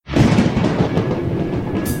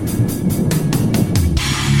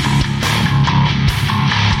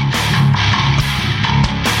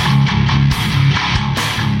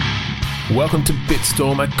welcome to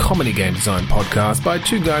Bitstorm, a comedy game design podcast by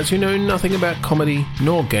two guys who know nothing about comedy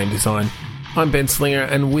nor game design. I'm Ben Slinger,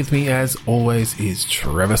 and with me, as always, is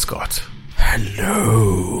Trevor Scott.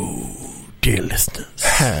 Hello, dear listeners.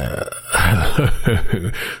 Hello.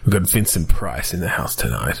 We've got Vincent Price in the house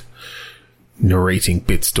tonight, narrating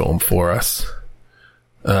Bitstorm for us.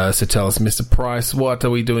 So tell us, Mr. Price, what are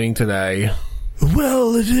we doing today?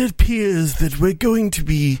 Well, it appears that we're going to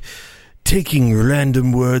be taking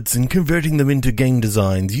random words and converting them into game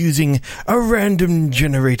designs using a random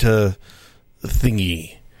generator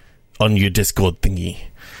thingy on your Discord thingy.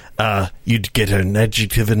 You'd get an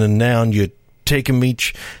adjective and a noun, you'd take them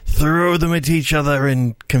each, throw them at each other,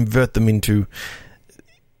 and convert them into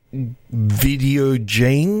video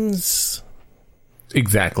James?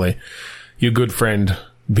 Exactly. Your good friend,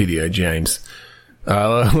 Video James.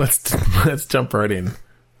 Let's jump right in.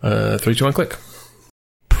 3, 2, 1, click.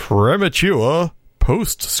 Premature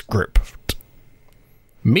postscript.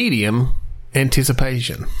 Medium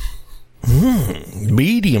anticipation.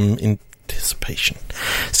 Medium anticipation.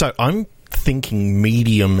 So I'm thinking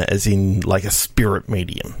medium as in like a spirit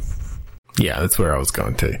medium. Yeah, that's where I was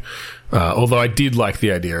going to. Although I did like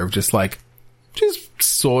the idea of just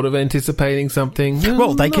sort of anticipating something.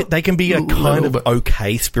 Well, they can be a kind of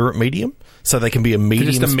okay spirit medium. So they can be a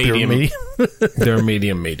medium spirit medium. They're a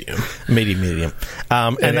medium. Medium.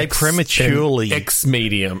 And they prematurely...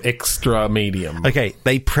 X-medium, extra medium. Okay,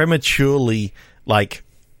 they prematurely,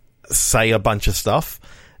 say a bunch of stuff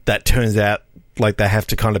that turns out like they have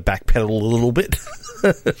to kind of backpedal a little bit.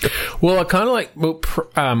 Well, I kind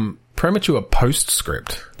of premature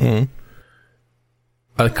postscript. Mm.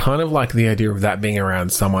 I kind of like the idea of that being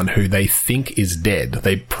around someone who they think is dead.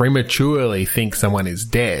 They prematurely think someone is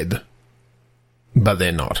dead, but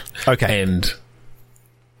they're not. Okay. And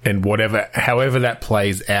however that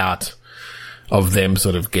plays out of them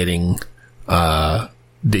sort of getting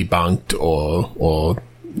debunked or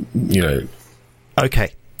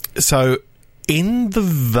Okay. So in the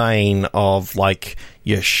vein of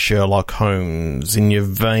your Sherlock Holmes, in your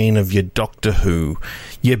vein of your Doctor Who,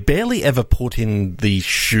 you barely ever put in the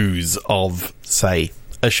shoes of, say,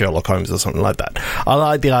 a Sherlock Holmes or something like that. I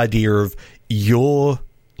like the idea of you're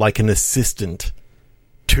like an assistant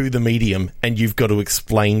to the medium and you've got to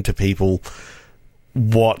explain to people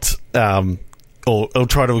what or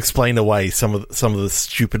try to explain away some of the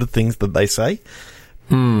stupider things that they say.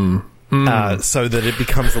 So that it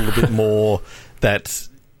becomes a little bit more that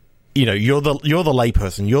you're the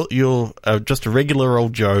layperson. You're just a regular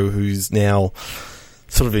old Joe who's now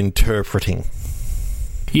sort of interpreting.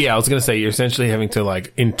 Yeah, I was going to say you're essentially having to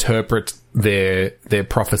interpret their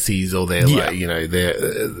prophecies or their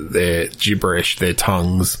their gibberish, their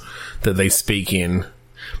tongues that they speak in,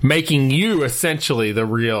 making you essentially the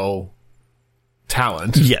real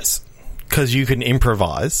talent. Yes, because you can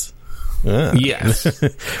improvise. Yeah. Yes.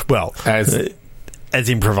 Well, as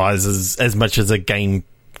improvise as much as a game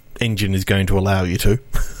engine is going to allow you to.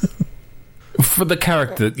 For the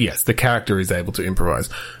character, yes, the character is able to improvise.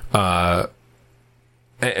 So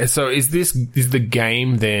is the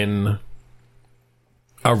game then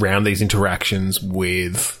around these interactions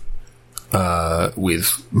with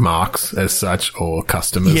marks as such or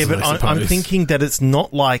customers? Yeah, but I'm thinking that it's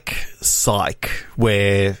not like Psych,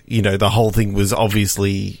 where the whole thing was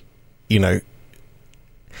obviously they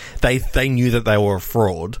knew that they were a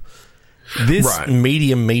fraud. This right.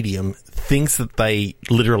 medium thinks that they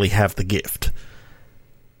literally have the gift,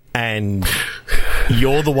 and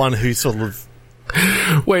you're the one who sort of...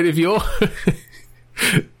 Wait, if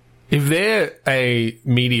they're a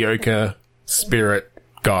mediocre spirit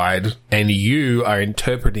guide and you are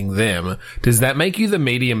interpreting them, does that make you the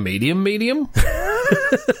medium?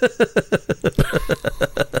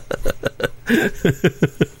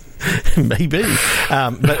 Maybe.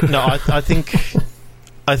 But no, I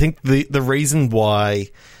think the reason why,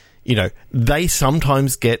 they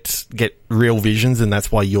sometimes get real visions, and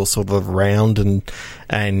that's why you're sort of around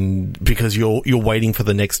and because you're waiting for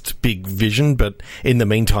the next big vision, but in the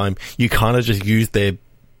meantime, you kind of just use their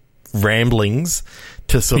ramblings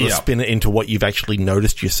to sort of spin it into what you've actually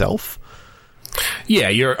noticed yourself. Yeah,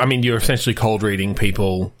 you're essentially cold reading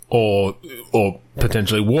people or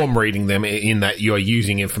potentially warm reading them in that you're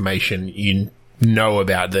using information you know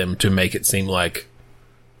about them to make it seem like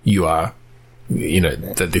you are,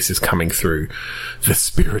 that this is coming through the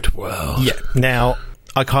spirit world. Yeah. Now,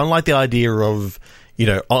 I kind of like the idea of,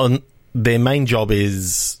 on their main job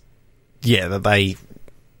is, that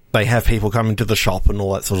they have people come into the shop and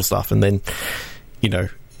all that sort of stuff, and then,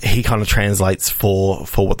 he kind of translates for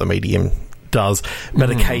what the medium does,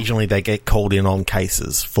 but occasionally they get called in on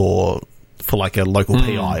cases for for like a local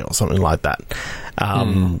PI or something like that.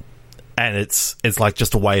 And it's like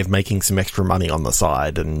just a way of making some extra money on the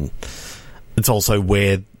side, and it's also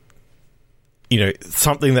where, you know,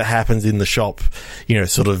 something that happens in the shop, you know,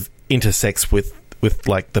 sort of intersects with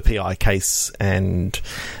like the PI case, and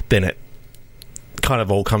then it kind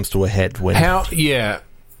of all comes to a head when...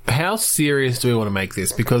 How serious do we want to make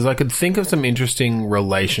this? Because I could think of some interesting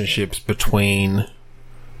relationships between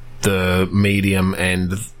the medium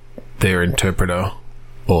and their interpreter,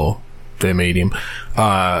 or their medium,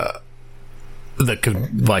 that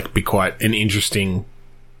could like be quite an interesting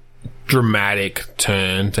dramatic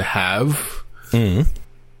turn to have.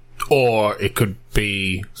 Or it could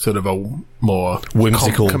be sort of a more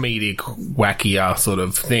whimsical, comedic, wackier sort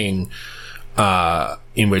of thing,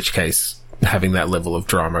 in which case having that level of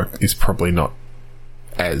drama is probably not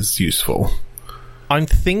as useful. I'm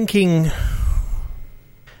thinking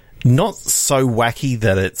not so wacky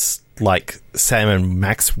that it's like Sam and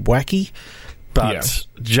Max wacky, but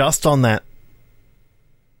just on that,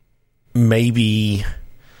 maybe...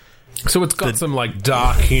 So it's got some like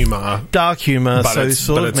dark humor, but so it's,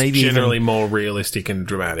 sort of maybe generally more realistic and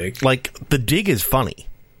dramatic. Like the dig is funny.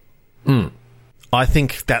 I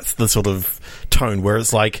think that's the sort of tone where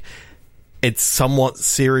it's like it's somewhat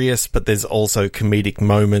serious, but there's also comedic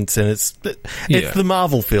moments, and it's the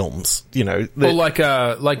Marvel films, you know. Or like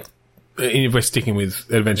if we're sticking with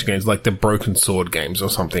adventure games, like the Broken Sword games or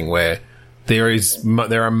something, where there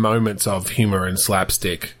are moments of humor and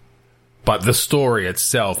slapstick. But the story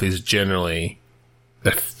itself is generally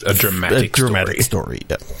a dramatic story,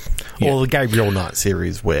 yeah. Or the Gabriel Knight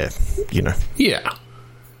series where, you know... Yeah.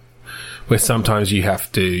 Where sometimes you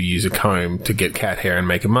have to use a comb to get cat hair and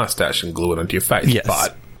make a mustache and glue it onto your face. Yes.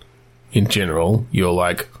 But in general, you're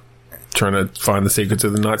like trying to find the secrets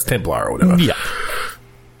of the Knights Templar or whatever. Yeah.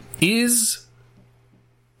 Is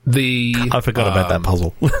the... I forgot about that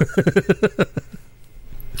puzzle.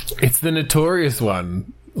 It's the notorious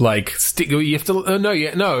one. Like, you have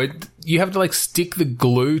to, you have to, like, stick the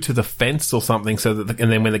glue to the fence or something so that, and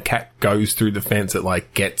then when the cat goes through the fence, it,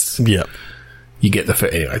 like, gets, you get the,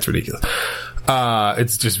 anyway, it's ridiculous.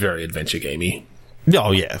 It's just very adventure gamey.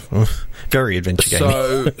 Oh, yeah. Very adventure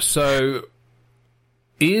gamey. So,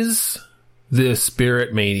 is the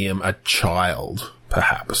spirit medium a child,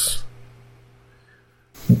 perhaps?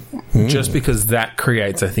 Just because that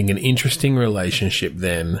creates, I think, an interesting relationship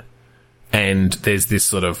then. And there's this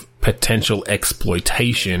sort of potential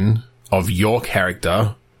exploitation of your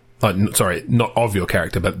character. Sorry, not of your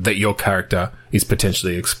character, but that your character is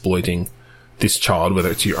potentially exploiting this child, whether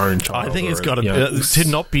it's your own child. I think it's got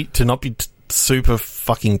to not be super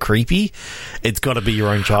fucking creepy. It's got to be your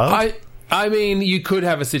own child. I mean, you could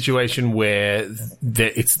have a situation where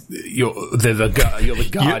you're the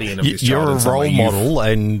guardian of this child. You're a role model,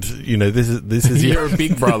 and you know this is you're a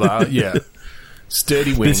big brother. Yeah.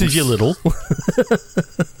 Sturdy wings. This is your little.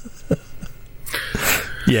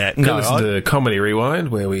 Yeah, no. Listen to Comedy Rewind,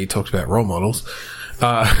 where we talked about role models.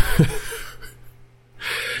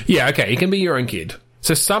 Yeah, okay, it can be your own kid.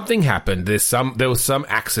 So something happened. There was some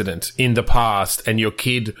accident in the past, and your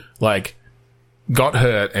kid like got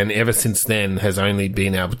hurt, and ever since then has only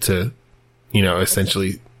been able to, you know,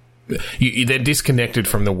 essentially, they're disconnected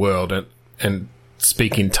from the world and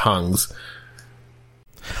speak in tongues.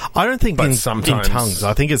 I don't think in tongues.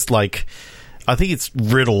 I think it's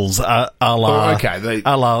riddles a la,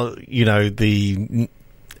 you know, the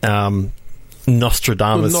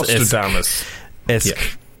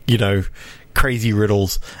Nostradamus-esque, you know, crazy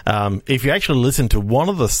riddles. If you actually listen to one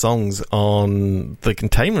of the songs on the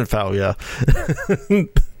Containment Failure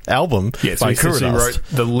album by Kuradust, wrote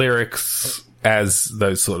the lyrics as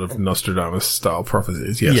those sort of Nostradamus-style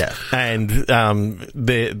prophecies, yes. Yeah, and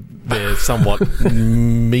they're somewhat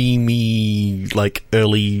memey, like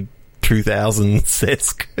early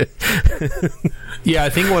 2000s-esque. Yeah,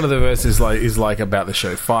 I think one of the verses is like about the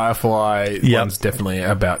show Firefly. Yep. One's definitely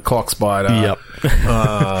about Clock Spider. Yep.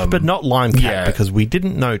 But not Limecat, because we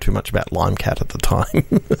didn't know too much about Limecat at the time.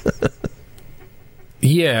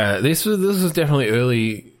 Yeah, this was definitely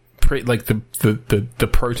early, the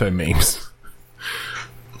proto memes.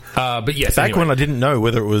 But yes, back when I didn't know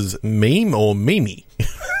whether it was meme or meme.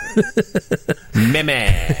 Meme.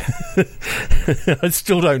 I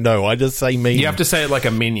still don't know. I just say meme. You have to say it like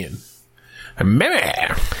a minion.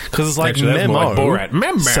 Meme. Because it's like memo. Like Borat.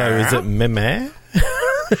 Meme. So is it meme?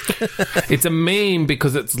 It's a meme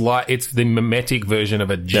because it's the memetic version of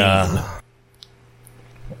a gene.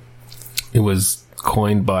 It was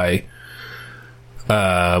coined by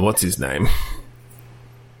what's his name?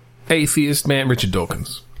 Atheist man Richard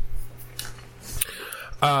Dawkins.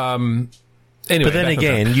 Anyway, but then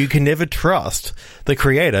again, you can never trust the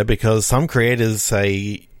creator because some creators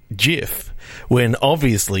say GIF when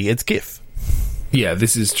obviously it's GIF. Yeah,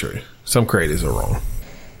 this is true. Some creators are wrong.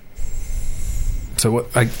 So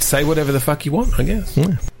I say whatever the fuck you want, I guess.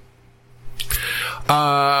 Yeah.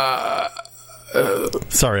 Uh,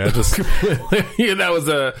 Sorry, I just... yeah,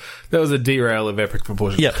 that was a derail of epic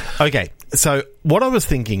proportions. Yeah, okay. So what I was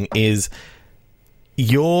thinking is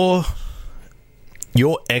your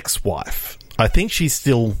ex-wife, I think she's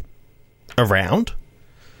still around.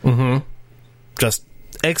 Mm-hmm. Just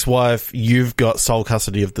ex-wife, you've got sole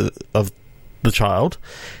custody of the child.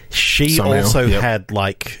 She Somehow, also yep. had,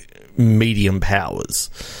 like, medium powers.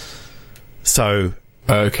 So...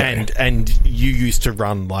 Okay. And you used to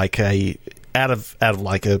run, like, out of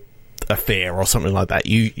like a fair or something like that.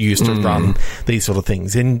 You used to run these sort of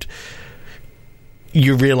things. And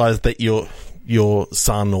you realise that your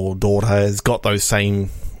son or daughter has got those same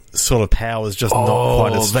sort of powers, just not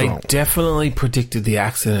quite as strong. They definitely predicted the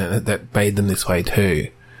accident that made them this way too.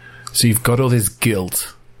 So you've got all this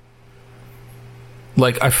guilt.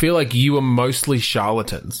 Like, I feel like you were mostly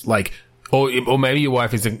charlatans. Like, or maybe your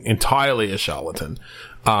wife is entirely a charlatan.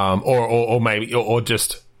 Or maybe, or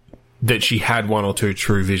just that she had one or two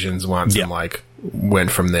true visions once and, like, went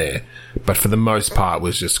from there. But for the most part,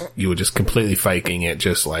 you were just completely faking it,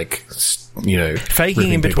 just, like, you know,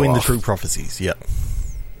 faking in between the off. true prophecies, yeah.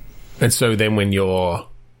 And so then when your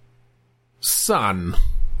son,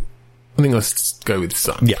 I think let's go with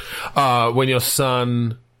son. Yeah. When your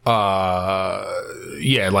son,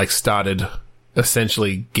 like, started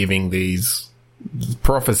essentially giving these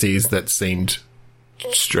prophecies that seemed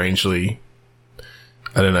strangely,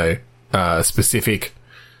 I don't know, specific,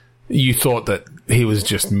 you thought that he was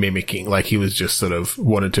just mimicking, like he was just sort of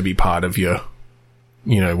wanted to be part of your,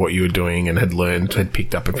 you know, what you were doing and had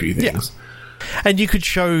picked up a few things. Yeah. And you could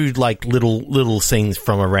show, like, little scenes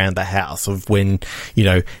from around the house of when, you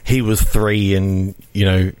know, he was 3 and, you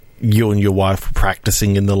know, you and your wife were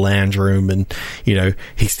practicing in the lounge room and, you know,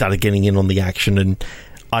 he started getting in on the action, and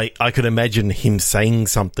I could imagine him saying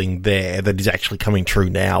something there that is actually coming true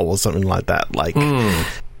now or something like that. Like,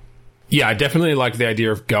 yeah, I definitely like the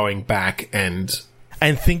idea of going back and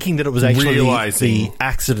thinking that it was actually realizing the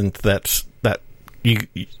accident that you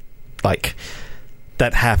like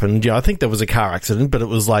that happened. Yeah, I think there was a car accident, but it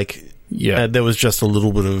was like, there was just a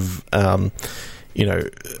little bit of, you know,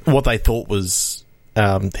 what they thought was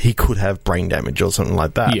he could have brain damage or something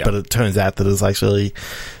like that. Yeah. But it turns out that it's actually,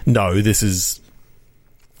 no, this is,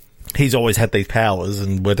 he's always had these powers,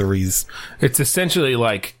 and whether he's... It's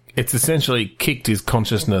essentially kicked his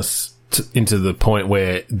consciousness into the point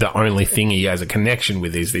where the only thing he has a connection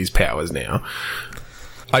with is these powers now.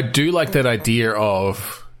 I do like that idea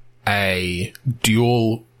of a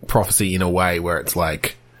dual prophecy in a way where it's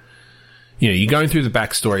like, you know, you're going through the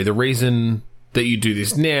backstory. The reason that you do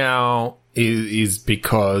this now is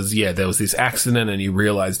because, there was this accident and you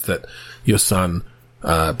realized that your son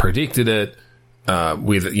predicted it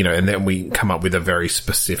with, you know, and then we come up with a very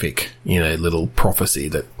specific, you know, little prophecy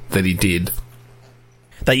that he did.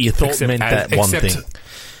 That you thought meant that one thing.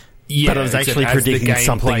 Yeah, but it was actually predicting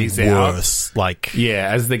something worse. Like,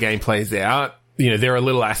 as the game plays out, you know, there are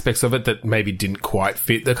little aspects of it that maybe didn't quite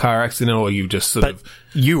fit the car accident, or you just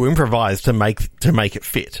you improvised to make it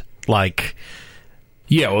fit. Like,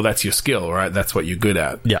 well, that's your skill, right? That's what you're good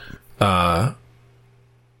at. Yeah.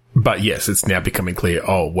 But yes, it's now becoming clear.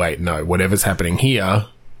 Oh, wait, no, whatever's happening here,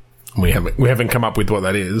 we haven't come up with what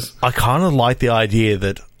that is. I kind of like the idea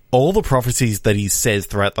that all the prophecies that he says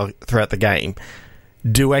throughout the game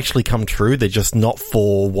do actually come true. They're just not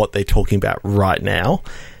for what they're talking about right now.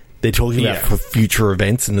 They're talking about for future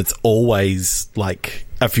events, and it's always like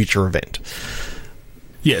a future event.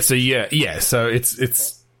 Yeah. So So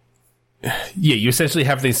it's you essentially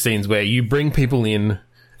have these scenes where you bring people in,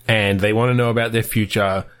 and they want to know about their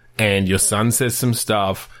future, and your son says some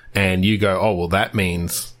stuff, and you go, oh, well, that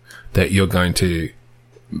means that you're going to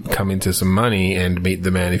come into some money and meet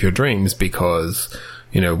the man of your dreams, because,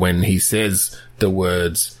 you know, when he says the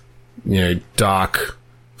words, you know, dark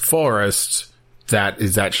forest, that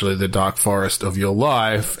is actually the dark forest of your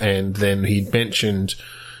life. And then he mentioned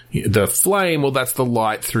the flame, well, that's the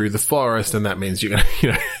light through the forest, and that means you're going to,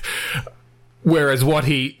 you know... Whereas what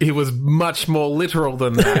he was much more literal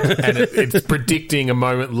than that, and it's predicting a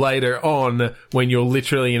moment later on when you're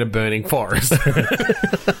literally in a burning forest.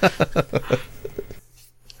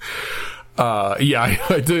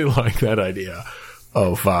 I do like that idea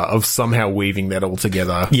of somehow weaving that all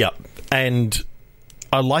together. Yeah, and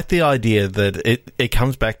I like the idea that it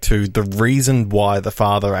comes back to the reason why the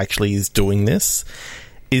father actually is doing this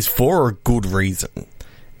is for a good reason,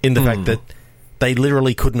 in the fact that they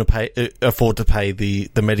literally couldn't afford to pay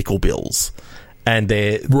the medical bills, and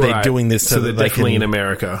they're doing this so that they're they definitely can, in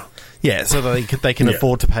America. Yeah, so that they can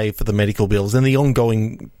afford to pay for the medical bills and the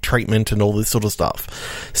ongoing treatment and all this sort of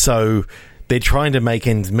stuff. So they're trying to make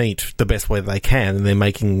ends meet the best way they can, and they're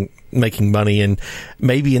making money. And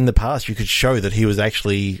maybe in the past you could show that he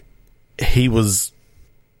was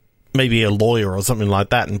maybe a lawyer or something like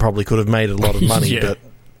that, and probably could have made a lot of money. Yeah. But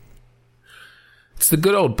it's the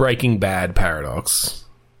good old Breaking Bad paradox,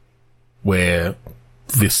 where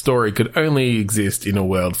this story could only exist in a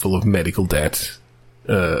world full of medical debt.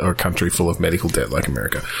 Or a country full of medical debt like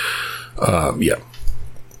America. Yeah.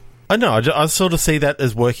 I know. I sort of see that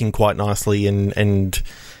as working quite nicely, and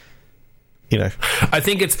you know, I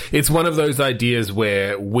think it's one of those ideas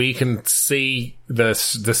where we can see the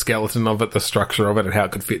skeleton of it, the structure of it, and how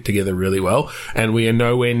it could fit together really well, and we are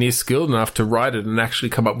nowhere near skilled enough to write it and actually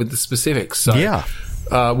come up with the specifics. So yeah,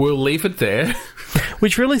 we'll leave it there.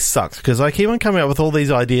 Which really sucks, because I keep on coming up with all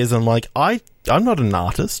these ideas, and I'm like, I'm not an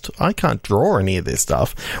artist. I can't draw any of this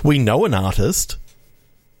stuff. We know an artist.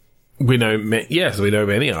 We know, we know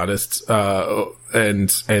many artists,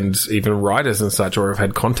 and even writers and such, or have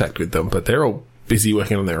had contact with them, but they're all busy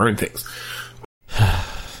working on their own things.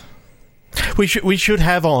 We should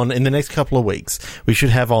have on, in the next couple of weeks, we should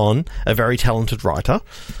have on a very talented writer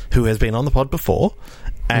who has been on the pod before,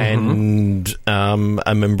 and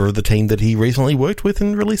a member of the team that he recently worked with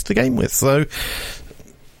and released a game with. So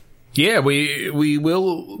yeah, we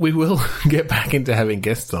will get back into having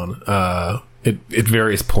guests on at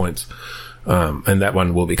various points, and that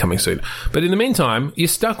one will be coming soon. But in the meantime, you're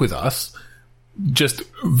stuck with us, just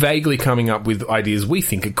vaguely coming up with ideas we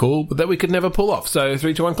think are cool, but that we could never pull off. So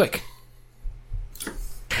 3, 2, 1, click.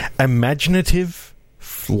 Imaginative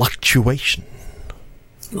fluctuation.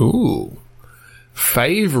 Ooh.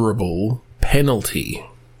 Favourable penalty.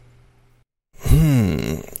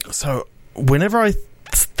 So, whenever I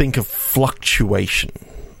think of fluctuation,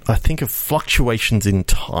 I think of fluctuations in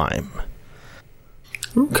time.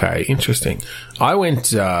 Okay, interesting. I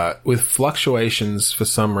went, with fluctuations, for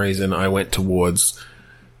some reason, I went towards,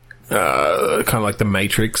 kind of like the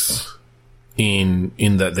Matrix, in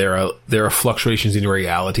that there are fluctuations in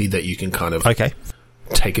reality that you can kind of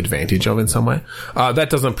take advantage of in some way. That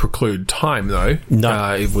doesn't preclude time, though.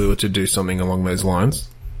 No. If we were to do something along those lines.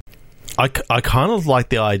 I kind of like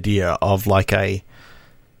the idea of like a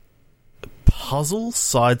puzzle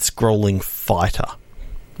side-scrolling fighter,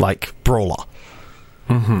 like brawler,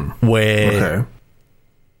 where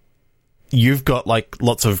you've got like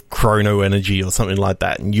lots of chrono energy or something like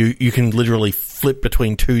that, and you can literally flip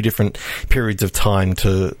between two different periods of time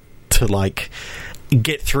to like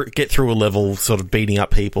get through a level, sort of beating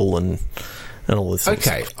up people and all this.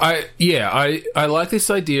 Okay, I like this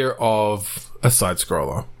idea of a side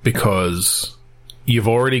scroller, because you've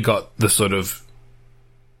already got the sort of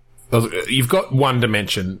you've got one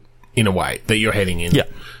dimension in a way that you're heading in,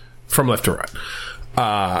 from left to right.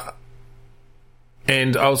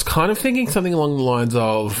 And I was kind of thinking something along the lines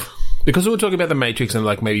of, because we were talking about the Matrix and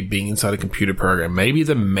like maybe being inside a computer program, maybe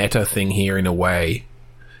the meta thing here in a way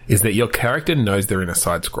is that your character knows they're in a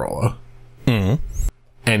side scroller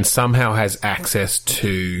and somehow has access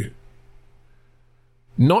to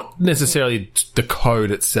not necessarily the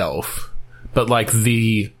code itself, but like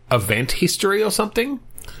the event history or something.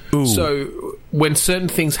 Ooh. So when certain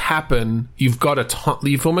things happen, you've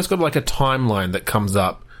almost got like a timeline that comes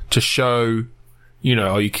up to show, you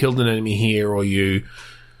know, you killed an enemy here, or you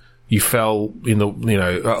fell in the, you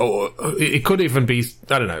know, or it could even be,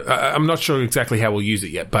 I don't know, I'm not sure exactly how we'll use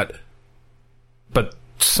it yet, but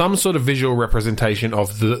some sort of visual representation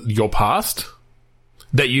of your past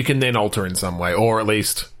that you can then alter in some way, or at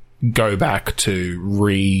least go back to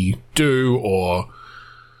redo, or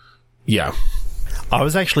I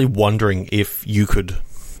was actually wondering if you could,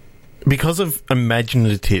 because of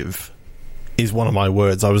imaginative is one of my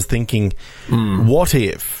words, I was thinking, what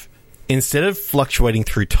if instead of fluctuating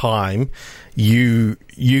through time, you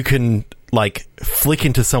can like flick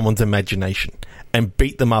into someone's imagination and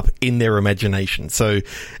beat them up in their imagination. So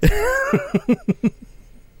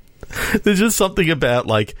there's just something about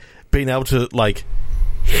like being able to like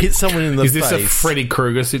hit someone in the face. Is this a Freddy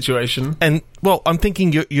Krueger situation? And well, I'm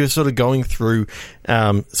thinking you're sort of going through,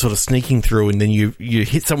 sort of sneaking through, and then you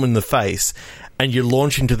hit someone in the face, and you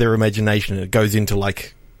launch into their imagination, and it goes into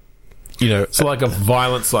like, you know, so like a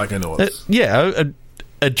violent psychonaut.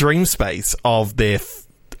 A dream space of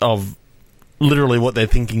of literally what they're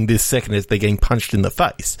thinking this second as they're getting punched in the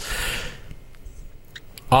face.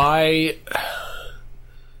 I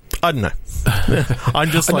don't know.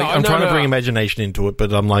 I'm just like, I'm trying to bring imagination into it,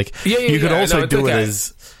 but I'm like, you could also do it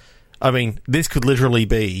as I mean, this could literally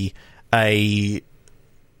be a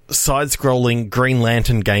side-scrolling Green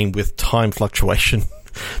Lantern game with time fluctuation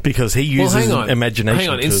because he uses imagination. Hang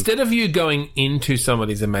on. Instead of you going into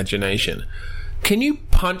somebody's imagination, can you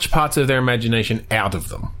punch parts of their imagination out of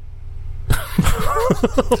them?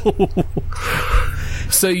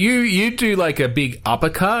 So you do like a big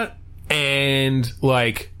uppercut and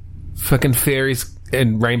like fucking fairies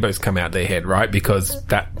and rainbows come out their head, right? Because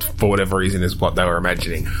that, for whatever reason, is what they were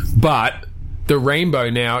imagining. But the rainbow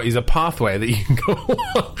now is a pathway that you can go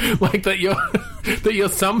along, like that you're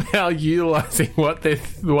somehow utilizing what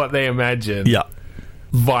they imagine. Yeah.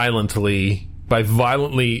 Violently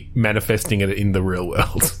manifesting it in the real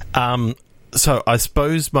world. So I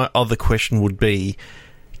suppose my other question would be,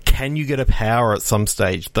 can you get a power at some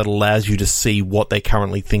stage that allows you to see what they're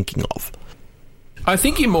currently thinking of? I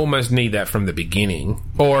think you almost need that from the beginning,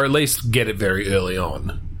 or at least get it very early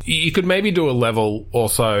on. You could maybe do a level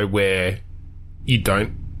also where you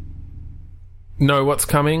don't know what's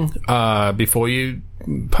coming before you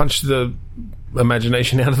punch the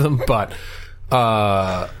imagination out of them, but...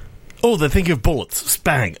 Oh, they're thinking of bullets.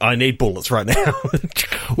 Bang! I need bullets right now.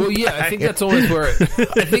 Well, yeah, I think that's always where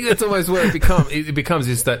it becomes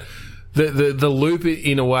is that the loop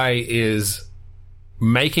in a way is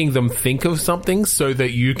making them think of something so that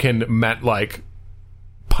you can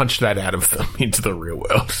punch that out of them into the real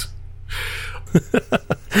world.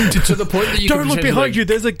 to the point that you don't look behind you.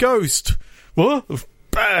 There's a ghost. What?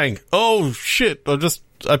 Bang! Oh shit!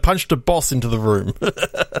 I punched a boss into the room.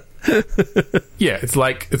 Yeah, it's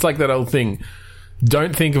like that old thing.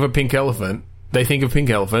 Don't think of a pink elephant. They think of pink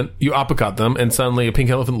elephant. You uppercut them, and suddenly a pink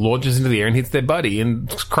elephant launches into the air and hits their buddy and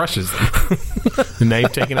crushes them. And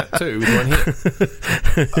they've taken it too with one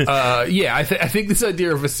hit. I think this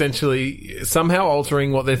idea of essentially somehow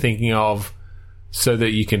altering what they're thinking of, so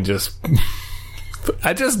that you can just.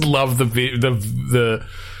 I just love the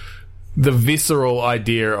visceral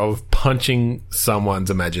idea of punching someone's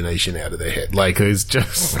imagination out of their head. Like, there's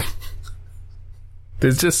just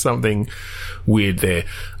something weird there,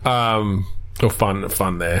 or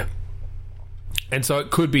fun there. And so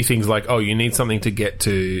it could be things like, oh, you need something to get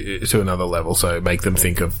to another level, so make them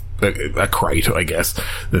think of a crate, I guess.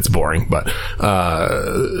 That's boring, but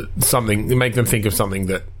make them think of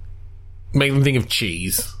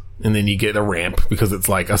cheese. And then you get a ramp because it's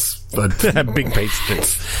like a big piece of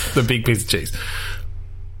cheese. The big piece of cheese.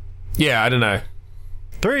 Yeah, I don't know.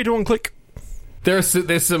 3, 2, 1, click. There's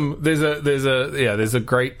a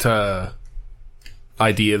great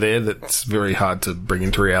idea there that's very hard to bring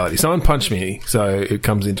into reality. Someone punch me so it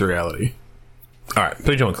comes into reality. All right,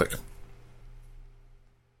 3, 2, 1, click.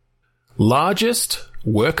 Largest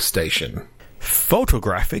workstation.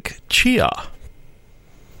 Photographic chair.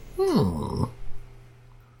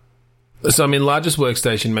 So, I mean, largest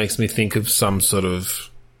workstation makes me think of some sort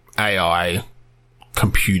of AI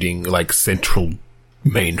computing, like central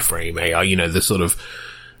mainframe AI, the sort of,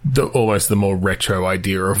 almost the more retro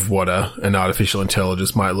idea of what an artificial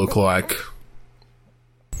intelligence might look like.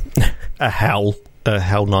 A HAL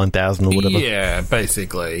 9000 or whatever. Yeah,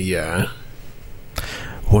 basically, yeah.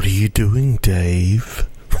 What are you doing, Dave?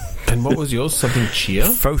 And what was yours? Something cheer?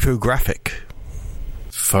 Photographic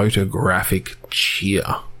cheer.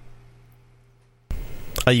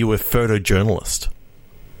 Are you a photojournalist?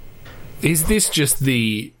 Is this just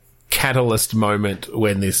the catalyst moment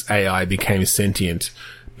when this AI became sentient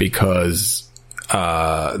because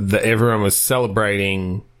everyone was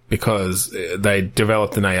celebrating because they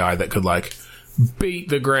developed an AI that could beat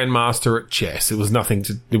the Grandmaster at chess? It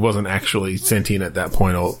wasn't actually sentient at that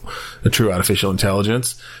point, or a true artificial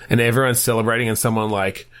intelligence, and everyone's celebrating, and someone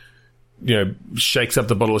shakes up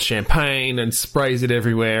the bottle of champagne and sprays it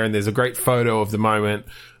everywhere, and there's a great photo of the moment,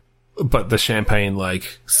 but the champagne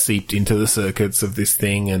seeped into the circuits of this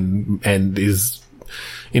thing and is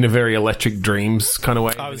in a very Electric Dreams kind of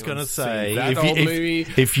way. I was going to say,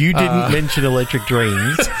 if you didn't mention Electric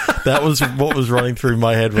Dreams, that was what was running through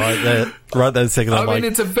my head right that second.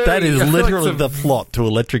 That is literally the plot to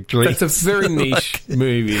Electric Dreams. That's a very niche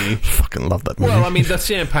movie. Fucking love that movie. Well, I mean, the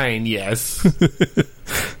champagne, yes.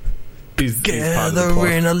 Together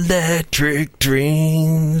in Electric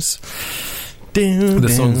Dreams.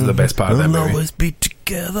 The songs are the best part of that movie. We'll always be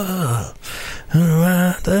together.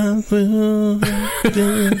 I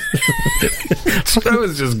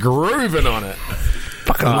was just grooving on it.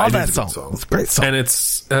 Fucking love that song. It's a great song. And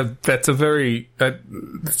it's a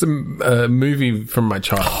movie from my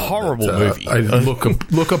childhood. Horrible movie. I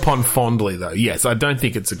look upon fondly, though. Yes, I don't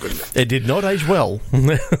think it's a good movie. It did not age well.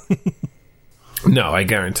 No, I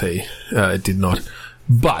guarantee it did not.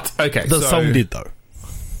 But, okay. The song did, though.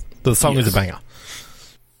 The song is a banger.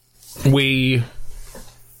 we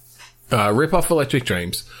rip off Electric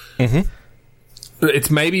Dreams. Mm-hmm.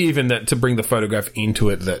 It's maybe even that to bring the photograph into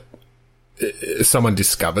it that someone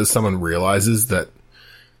realizes that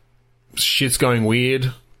shit's going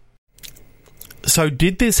weird. So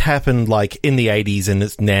did this happen like in the 80s and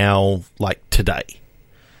it's now like today?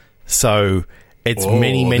 So it's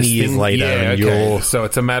many years later. Yeah, and okay. So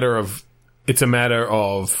it's a matter of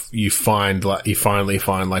you finally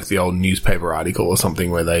find like the old newspaper article or something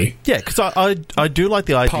where they because I do like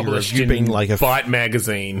the idea of you being like a Byte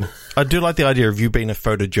magazine. I do like the idea of you being a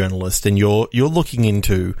photojournalist and you're looking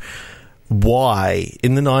into why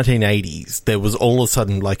in the 1980s there was all of a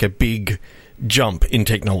sudden like a big jump in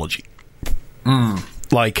technology.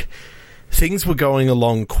 Like things were going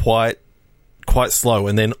along quite slow,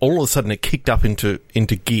 and then all of a sudden it kicked up into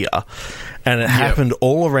gear, and it happened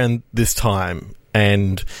all around this time,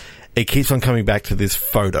 and it keeps on coming back to this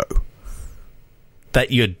photo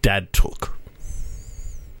that your dad took.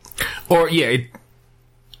 Or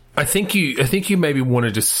I think you maybe want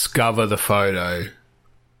to discover the photo,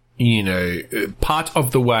 you know, part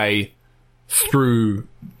of the way through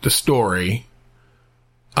the story,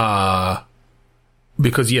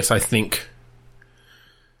 because yes, I think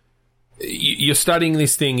you're studying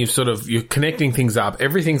this thing, you're connecting things up,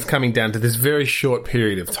 everything's coming down to this very short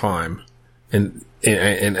period of time, and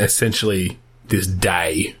essentially this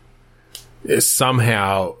day.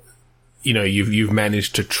 Somehow, you know, you've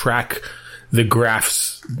managed to track the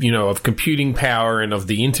graphs, you know, of computing power and of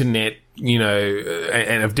the internet, you know,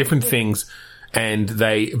 and of different things, and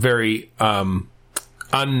they very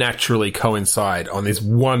unnaturally coincide on this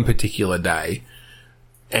one particular day.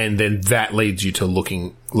 And then that leads you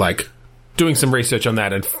to doing some research on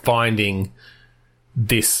that and finding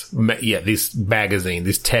this magazine,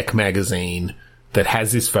 this tech magazine that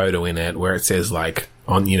has this photo in it where it says like,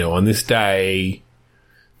 on this day,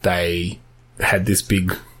 they had this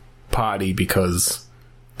big party because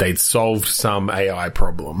they'd solved some AI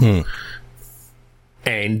problem.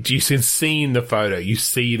 And you can see in the photo, you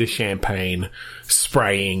see the champagne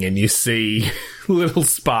spraying and you see little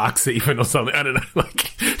sparks even or something. I don't know.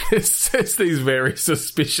 Like, it's these very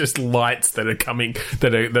suspicious lights that are coming,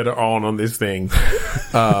 that are on this thing,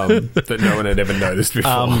 that no one had ever noticed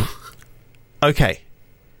before. Okay.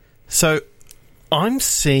 So I'm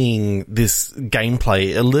seeing this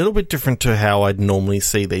gameplay a little bit different to how I'd normally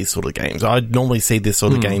see these sort of games. I'd normally see this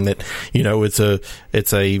sort of game that, you know, it's a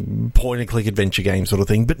point-and-click adventure game sort of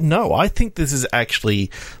thing. But no, I think this is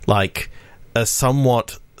actually like a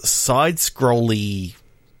somewhat side-scrolly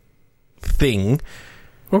thing,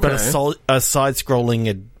 but a side-scrolling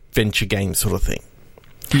adventure game sort of thing.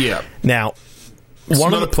 Yeah. Now, it's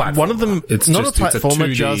not a platformer. It's not a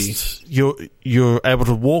platformer. Just you're able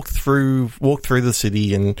to walk through the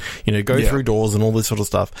city and, you know, go through doors and all this sort of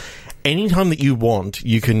stuff. Anytime that you want,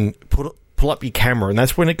 you can pull up your camera, and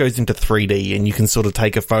that's when it goes into 3D, and you can sort of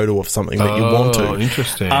take a photo of something that you want to.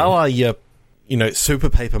 Interesting. A la your, you know, Super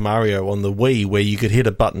Paper Mario on the Wii, where you could hit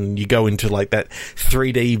a button, you go into like that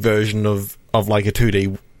 3D version of like a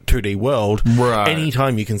 2D world. Right.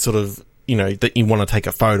 Anytime you can sort of, you know, that you want to take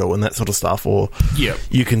a photo and that sort of stuff, or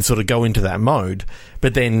you can sort of go into that mode.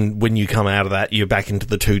 But then when you come out of that, you're back into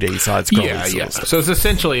the 2D side scrolling. Yeah. So it's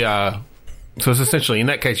essentially, in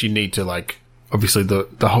that case, you need to like, obviously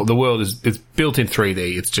the world it's built in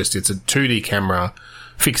 3D. It's a 2D camera,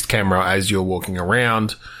 fixed camera as you're walking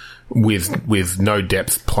around with no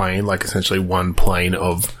depth plane, like essentially one plane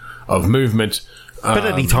of movement. But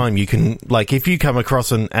at any time you can, like, if you come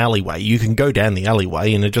across an alleyway, you can go down the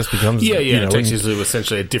alleyway and it just becomes... You know, it takes you to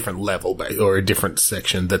essentially a different level or a different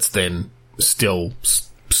section that's then still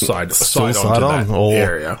side on that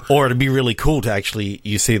area. Or it'd be really cool to actually,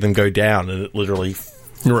 you see them go down and it literally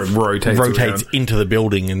rotates into the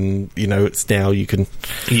building, and, you know, it's now you can...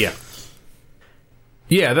 Yeah.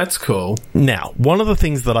 Yeah, that's cool. Now, one of the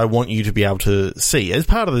things that I want you to be able to see as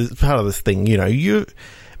part of this thing, you know,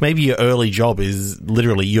 maybe your early job is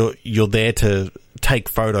literally you're there to take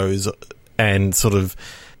photos and sort of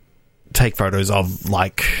take photos of,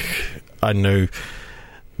 like, I don't know,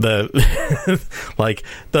 the like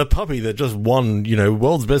the puppy that just won, you know,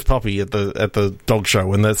 world's best puppy at the dog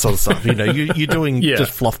show and that sort of stuff. You know, you're doing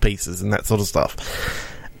just fluff pieces and that sort of stuff.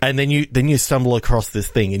 And then you stumble across this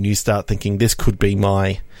thing and you start thinking, this could be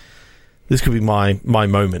my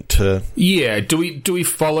moment to... Yeah, do we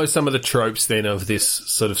follow some of the tropes then of this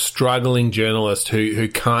sort of struggling journalist who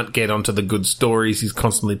can't get onto the good stories? He's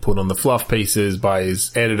constantly put on the fluff pieces by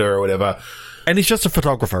his editor or whatever. And he's just a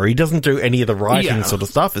photographer. He doesn't do any of the writing sort of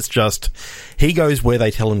stuff. It's just he goes where they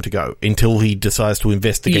tell him to go until he decides to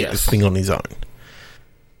investigate this thing on his own.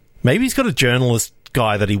 Maybe he's got a journalist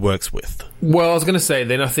guy that he works with. Well, I was going to say,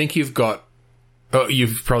 then I think you've probably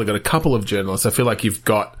got a couple of journalists. I feel like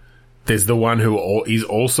there's the one who is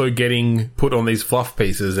also getting put on these fluff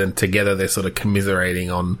pieces, and together they're sort of commiserating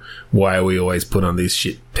on why we always put on these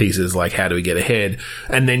shit pieces, like how do we get ahead?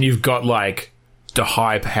 And then you've got like the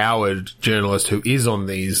high-powered journalist who is on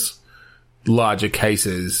these larger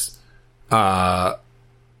cases, and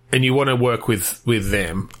you want to work with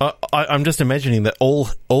them. I'm just imagining that all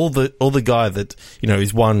the guy that, you know,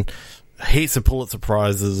 is won heaps of Pulitzer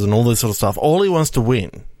Prizes and all this sort of stuff, all he wants to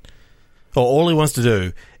win, or all he wants to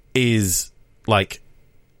do, is like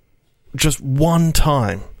just one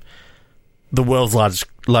time the world's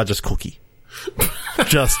largest cookie.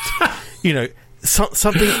 Just, you know,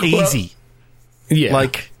 something easy. Well, yeah.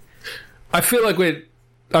 Like, I feel like we're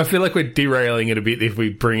derailing it a bit if we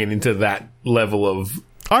bring it into that level of.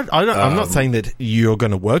 I'm not saying that you're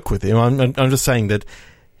going to work with him. I'm just saying that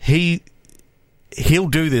he'll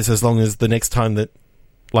do this as long as the next time that,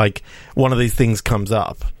 like, one of these things comes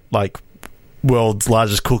up, like world's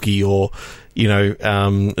largest cookie, or, you know,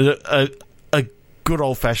 a good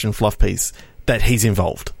old fashioned fluff piece, that he's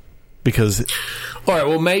involved. Because, all right,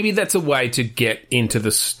 well, maybe that's a way to get into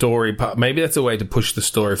the story part. Maybe that's a way to push the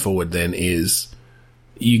story forward. Then is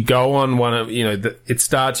you go on one of, you know,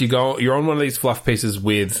 you're on one of these fluff pieces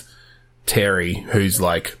with Terry, who's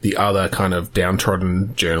like the other kind of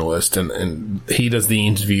downtrodden journalist, and he does the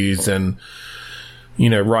interviews and, you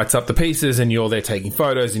know, writes up the pieces, and you're there taking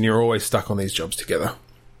photos, and you're always stuck on these jobs together.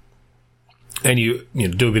 And you know,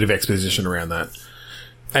 do a bit of exposition around that.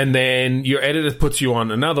 And then your editor puts you on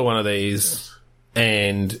another one of these,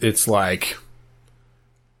 and it's like,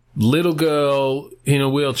 little girl in a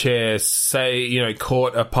wheelchair,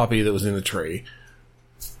 caught a puppy that was in the tree.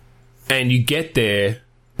 And you get there,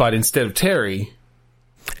 but instead of Terry,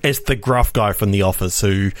 it's the gruff guy from The Office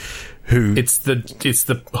who it's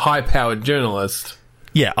the high-powered journalist.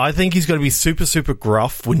 Yeah, I think he's going to be super, super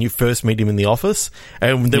gruff when you first meet him in the office.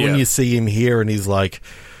 And then when you see him here and he's like,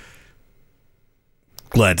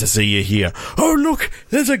 glad to see you here. Oh, look,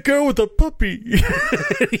 there's a girl with a puppy.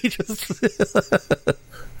 He just...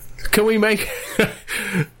 Can we make...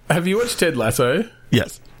 Have you watched Ted Lasso?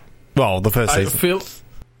 Yes. Well, the first season.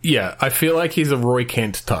 I feel like he's a Roy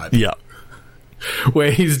Kent type. Yeah.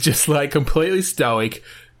 Where he's just like completely stoic,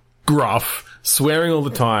 gruff, swearing all the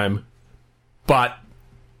time, but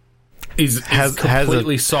is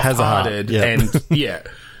completely soft-hearted, and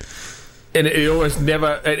and it almost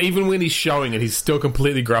never. And even when he's showing it, he's still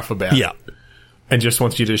completely gruff about it, and just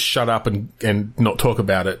wants you to shut up and not talk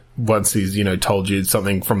about it once he's, you know, told you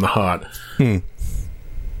something from the heart.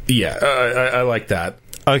 Yeah, I like that.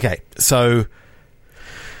 Okay, so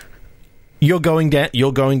you're going down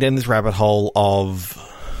this rabbit hole of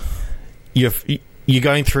you're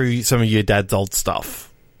going through some of your dad's old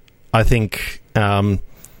stuff. I think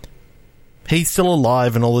he's still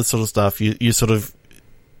alive and all this sort of stuff. You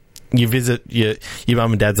visit your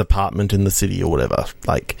mum and dad's apartment in the city or whatever,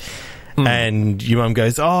 like, and your mum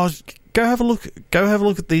goes, "Oh, go have a look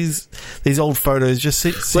at these old photos. Just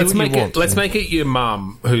see what you want." Let's make it your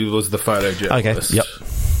mum who was the photojournalist. Okay. Yep.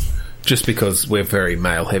 Just because we're very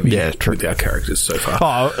male heavy with our characters so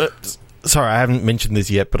far. Sorry, I haven't mentioned this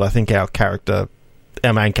yet, but I think our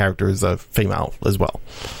main character is a female as well.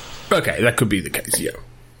 Okay, that could be the case, yeah.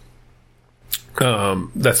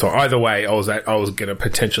 That's all. Either way, I was going to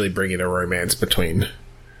potentially bring in a romance between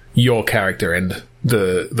your character and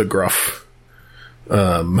the gruff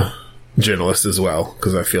journalist as well,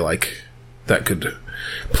 because I feel like that could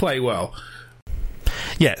play well.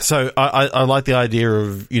 Yeah, so I like the idea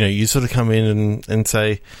of, you know, you sort of come in and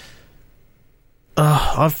say,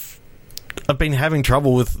 I've been having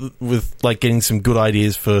trouble with like getting some good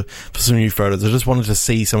ideas for some new photos. I just wanted to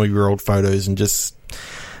see some of your old photos and just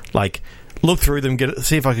like look through them,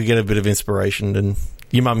 see if I could get a bit of inspiration. And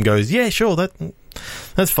your mum goes, "Yeah, sure,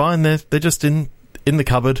 that's fine. They're just in the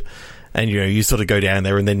cupboard." And, you know, you sort of go down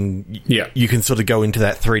there, and then you can sort of go into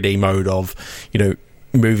that 3D mode of, you know,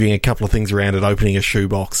 moving a couple of things around and opening a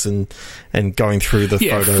shoebox and going through the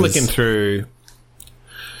photos. Flicking through.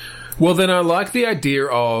 Well, then I like the idea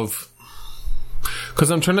of...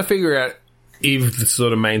 Because I'm trying to figure out if the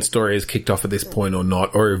sort of main story is kicked off at this point or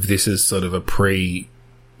not, or if this is sort of a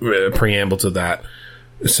preamble to that,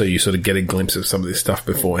 so you sort of get a glimpse of some of this stuff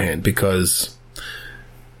beforehand. Because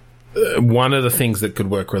one of the things that could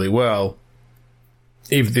work really well,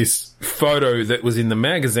 if this photo that was in the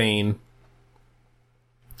magazine...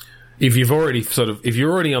 If you're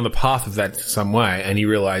already on the path of that some way, and you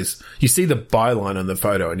realise, you see the byline on the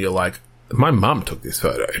photo and you're like, my mum took this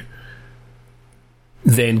photo.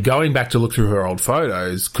 then going back to look through her old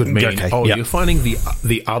photos could mean, you're finding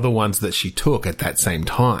the other ones that she took at that same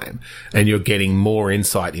time, and you're getting more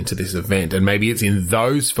insight into this event. And maybe it's in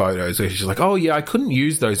those photos where she's like, oh yeah, I couldn't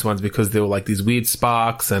use those ones because there were like these weird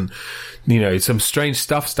sparks, and some strange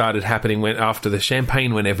stuff started happening after the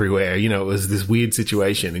champagne went everywhere. It was this weird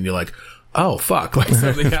situation, and you're like, oh fuck, like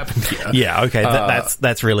something happened here. Yeah, okay,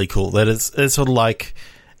 that's really cool. That is, it's sort of like,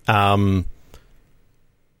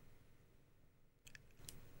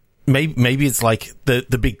 maybe it's like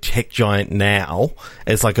the big tech giant now.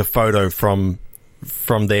 It's like a photo from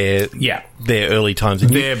their early times,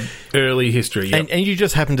 and their early history, and you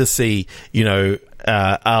just happen to see, a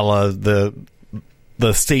la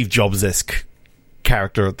the Steve Jobs-esque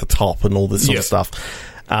character at the top and all this sort of stuff,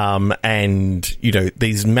 and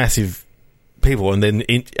these massive people, and then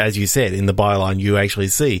as you said in the byline, you actually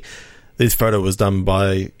see this photo was done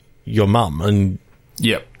by your mum, and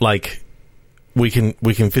like. We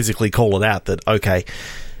can physically call it out that, okay,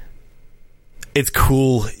 it's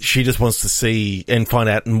cool. She just wants to see and find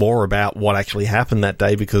out more about what actually happened that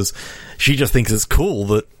day, because she just thinks it's cool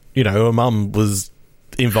that, her mum was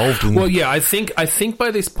involved in... Well, yeah, I think by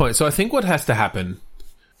this point, so I think what has to happen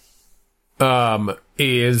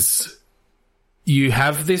is you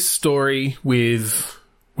have this story with...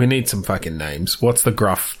 We need some fucking names. What's the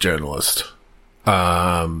gruff journalist?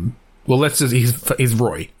 Well, let's just... He's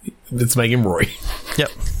Roy. Let's make him Roy. Yep.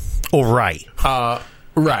 Or Ray.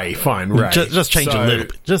 Ray, fine, Ray. Just change a little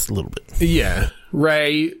bit. Just a little bit. Yeah.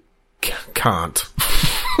 Ray can't.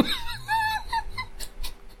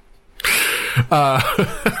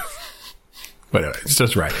 Whatever, it's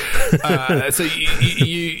just Ray. So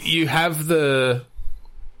you have the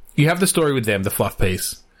story with them, the fluff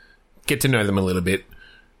piece. Get to know them a little bit.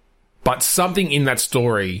 But something in that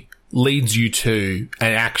story leads you to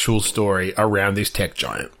an actual story around this tech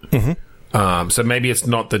giant. Mm-hmm. So maybe it's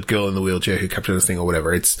not the girl in the wheelchair who captured this thing or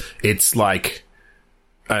whatever. It's like,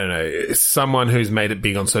 I don't know, someone who's made it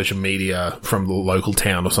big on social media from the local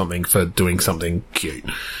town or something for doing something cute.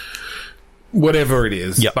 Whatever it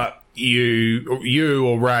is. Yep. But you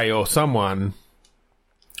or Ray or someone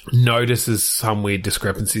notices some weird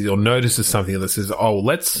discrepancies or notices something that says, oh,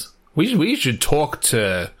 we should talk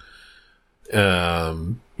to,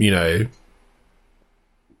 I'm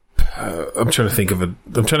trying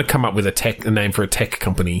to come up with a name for a tech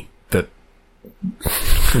company that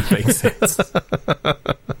makes sense.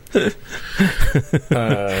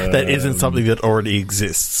 That isn't something that already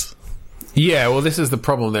exists. Yeah, well, this is the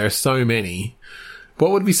problem. There are so many.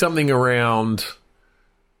 What would be something around...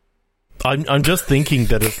 I'm just thinking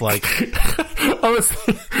that it's like...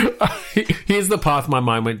 Here's the path my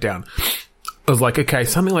mind went down. I was like, okay,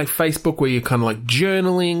 something like Facebook where you're kind of like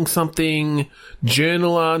journaling something.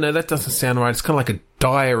 Journaler. No, that doesn't sound right. It's kind of like a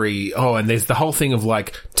diary. Oh, and there's the whole thing of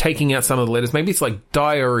like taking out some of the letters. Maybe it's like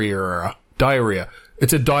diarrhea.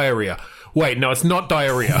 It's a diarrhea. Wait, no, it's not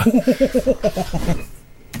diarrhea.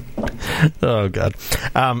 Oh, God.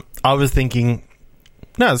 I was thinking...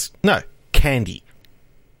 No, candy.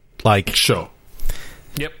 Like... Sure.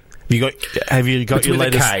 Yep. Have you got it's your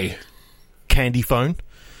with latest... a K. Candy phone?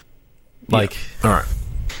 Like... Yeah. All right.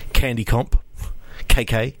 Candy comp?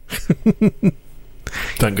 KK?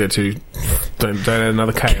 Don't add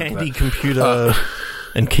another K. Candy computer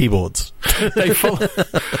and keyboards. They follow...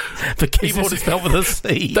 The keyboard is spelled with a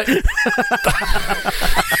C.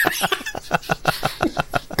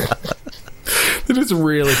 They're just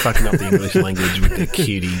really fucking up the English language with their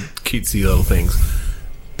cutesy little things.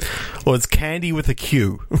 Well, it's candy with a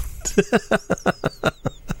Q.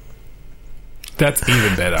 That's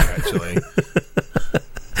even better, actually.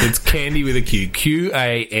 It's candy with a Q.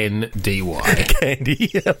 Q-A-N-D-Y.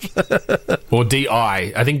 Candy, yep. Or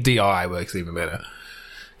D-I. I think D-I works even better.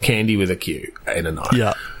 Candy with a Q and an I.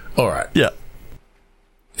 Yeah. All right. Yeah.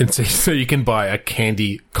 And so you can buy a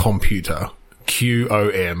candy computer.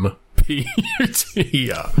 Q-O-M-P-U-T-E-R.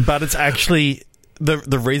 But it's actually...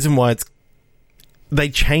 The reason why it's... They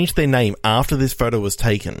changed their name after this photo was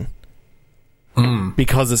taken.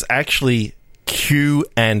 Because it's actually Q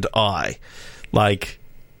and I. Like...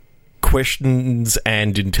 questions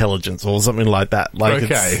and intelligence or something like that. Like,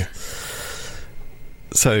 okay.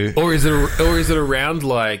 So, or is it around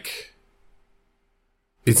like,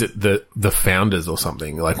 is it the founders or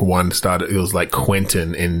something? Like one started, it was like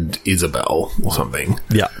Quentin and Isabel or something.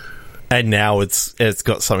 Yeah. And now it's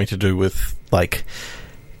got something to do with like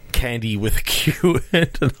candy with a Q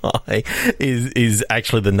and an I is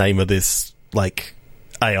actually the name of this like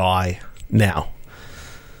AI now.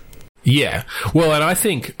 Yeah. Well, and I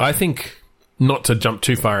think not to jump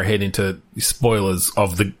too far ahead into spoilers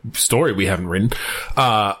of the story we haven't written,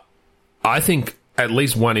 I think at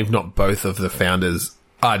least one, if not both, of the founders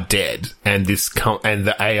are dead, and and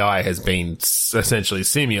the AI has been essentially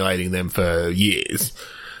simulating them for years.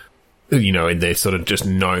 And they're sort of just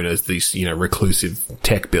known as these, reclusive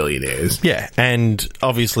tech billionaires. Yeah, and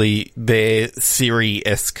obviously their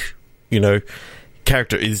Siri-esque,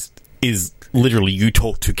 character is literally you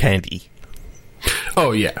talk to Candy.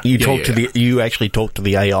 Oh yeah, you actually talk to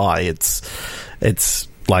the AI. It's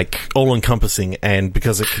like all encompassing, and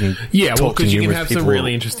because it can talk to because you can numerous have people. some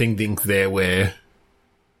really interesting things there where,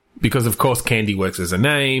 because of course Candy works as a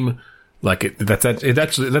name. Like that's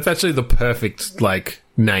actually the perfect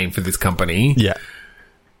name for this company. Yeah.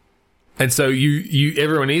 And so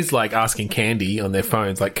everyone is asking Candy on their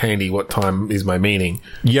phones, Candy, what time is my meeting?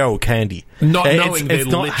 Yo, Candy. Not knowing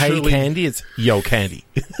it's not hey Candy, it's yo Candy.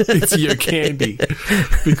 It's yo Candy.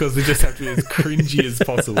 Because they just have to be as cringy as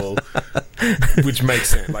possible. Which makes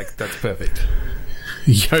sense. That's perfect.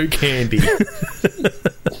 Yo Candy.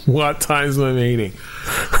 What time's my meeting?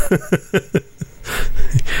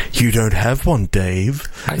 You don't have one, Dave.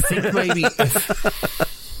 I think maybe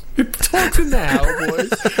it talks in the owl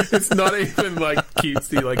voice. It's not even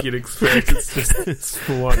cutesy like you'd expect. It's just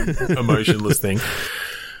full on emotionless thing.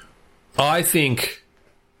 I think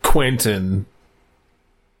Quentin,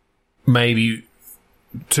 maybe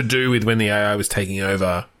to do with when the AI was taking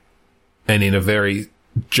over, and in a very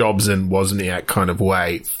Jobs and Wozniak kind of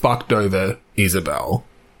way, fucked over Isabel.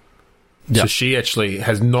 Yep. So she actually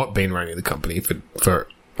has not been running the company for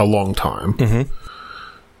a long time. Mm-hmm.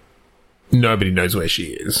 Nobody knows where she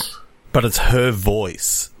is. But it's her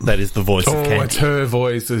voice that is the voice of Candy. Oh, it's her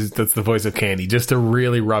voice that's the voice of Candy. Just to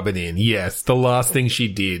really rub it in. Yes, the last thing she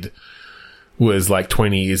did was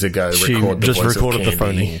 20 years ago. She recorded the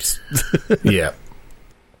phonemes. Yeah.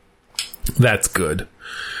 That's good.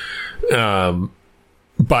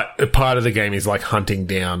 But part of the game is hunting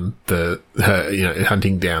down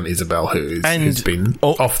hunting down Isabel, who's been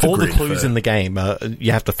off the grid. All the clues in the game,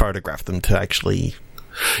 you have to photograph them to actually.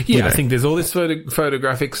 Yeah, I think there's all this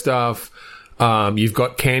photographic stuff. You've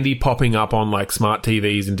got Candy popping up on smart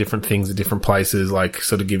TVs and different things at different places,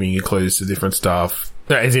 sort of giving you clues to different stuff.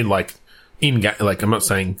 As in in-game, I'm not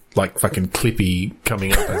saying fucking Clippy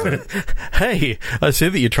coming up as a... Hey, I see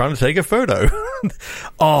that you're trying to take a photo.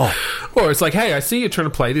 Oh. Or it's hey, I see you're trying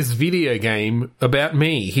to play this video game about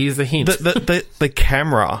me. Here's a hint. The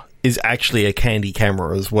camera is actually a Candy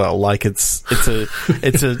camera as well. It's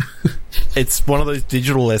one of those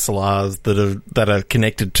digital SLRs that are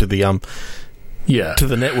connected to the to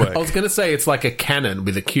the network. I was going to say it's like a Canon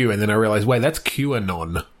with a Q, and then I realized, wait, that's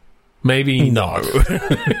QAnon. Maybe no.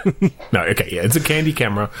 No, okay, yeah, it's a Candy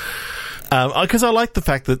camera. Because I like the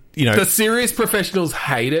fact that, the serious professionals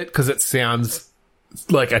hate it because it sounds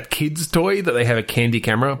like a kid's toy that they have a Candy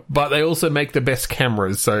camera, but they also make the best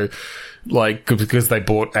cameras, so, because they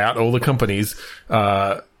bought out all the companies,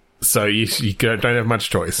 so you don't have much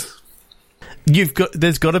choice.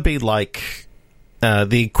 There's got to be, the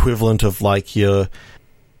equivalent of, your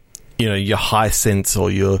Hisense or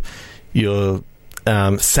your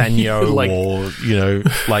Sanyo or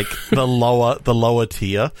the lower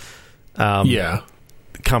tier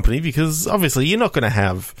company, because obviously you're not going to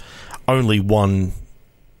have only one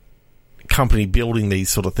company building these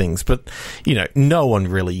sort of things, but no one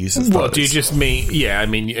really uses those. Well, do you just mean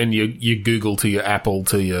and you Google to your Apple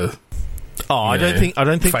to your I don't think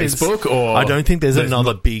Facebook, or I don't think there's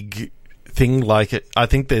another big thing like it. I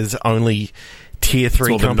think there's only tier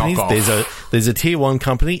 3 companies. There's a tier 1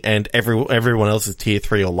 company, and everyone else is tier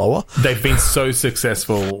 3 or lower. They've been so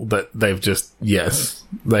successful that they've just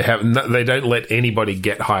they don't let anybody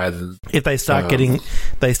get higher than. If they start getting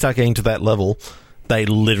to that level, they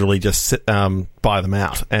literally just buy them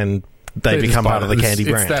out, and they become part of the Candy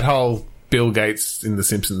brand. It's that whole Bill Gates in the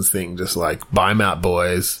Simpsons thing, just buy them out,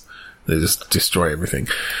 boys. They just destroy everything.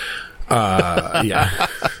 Yeah.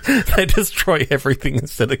 They destroy everything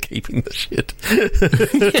instead of keeping the shit.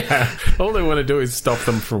 Yeah. All they want to do is stop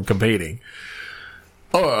them from competing.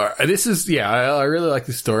 Oh, this is, I really like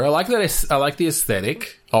this story. I like the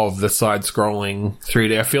aesthetic of the side-scrolling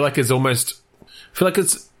 3D. I feel like it's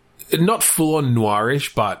not full-on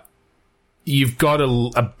noirish, but you've got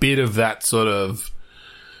a bit of that sort of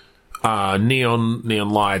neon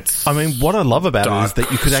lights. I mean, what I love about it is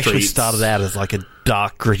that you could actually start it out as a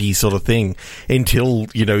dark, gritty sort of thing until,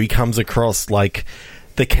 he comes across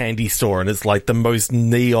the candy store and it's the most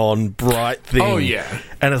neon bright thing. Oh, yeah.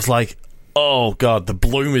 And it's oh god, the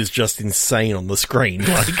bloom is just insane on the screen.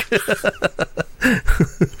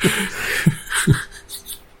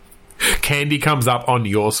 Candy comes up on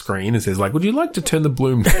your screen and says, like, would you like to turn the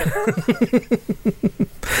bloom down?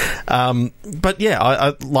 But yeah,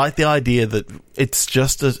 I like the idea that it's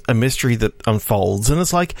just a mystery that unfolds, and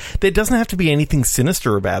it's like, there doesn't have to be anything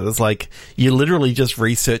sinister about it. It's like, you're literally just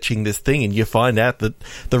researching this thing, and you find out that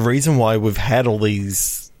the reason why we've had all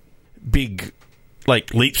these big,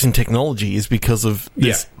 like, leaps in technology is because of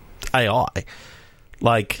this AI.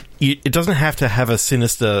 Like, it doesn't have to have a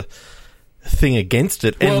sinister thing against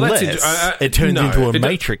it, well, unless it turns into a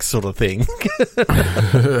Matrix sort of thing.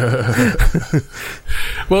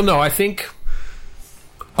 Well, no, I think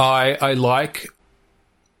I like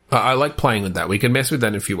playing with that. We can mess with that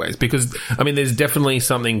in a few ways, because I mean, there's definitely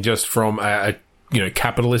something just from a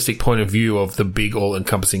capitalistic point of view of the big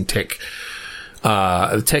all-encompassing tech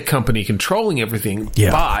company controlling everything. Yeah.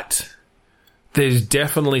 But there's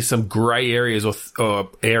definitely some grey areas or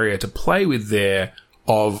area to play with there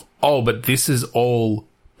of, but this is all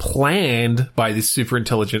planned by this super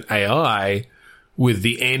intelligent AI with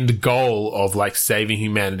the end goal of, like, saving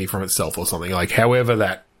humanity from itself or something. Like, however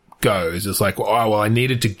that goes, it's like, I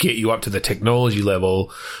needed to get you up to the technology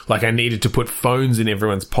level. Like, I needed to put phones in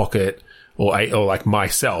everyone's pocket, or like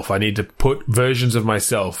myself. I need to put versions of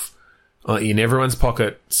myself in everyone's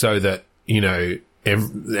pocket so that,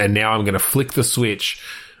 and now I'm going to flick the switch,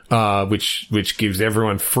 which gives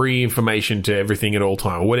everyone free information to everything at all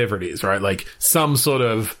time, or whatever it is, right? Like, some sort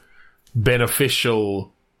of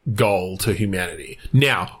beneficial goal to humanity.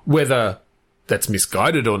 Now, whether that's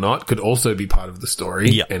misguided or not could also be part of the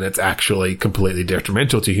story, and it's actually completely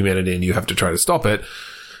detrimental to humanity and you have to try to stop it.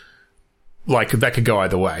 Like, that could go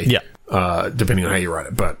either way, depending on how you write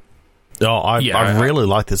it. But I really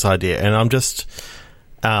like this idea, and I'm just...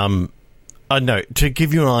 I know, to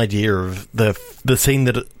give you an idea of the scene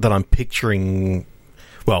that I'm picturing,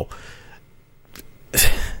 well,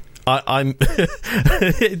 I'm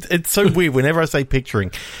it's so weird whenever I say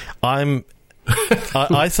picturing. I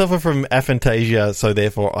suffer from aphantasia, so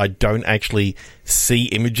therefore I don't actually see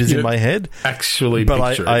images in my head.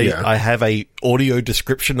 But I have a audio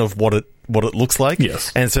description of what it looks like.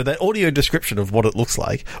 Yes. And so that audio description of what it looks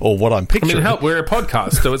like, or what I'm picturing... I mean, we're a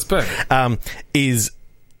podcast, so it's perfect. Is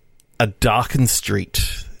a darkened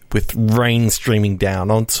street with rain streaming down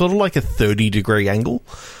on sort of like a 30-degree angle.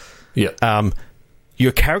 Yeah.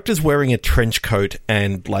 Your character's wearing a trench coat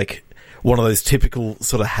and, like, one of those typical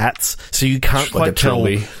sort of hats, so you can't quite tell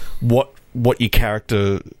what your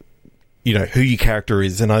character, who your character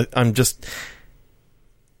is. And I'm just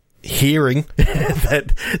hearing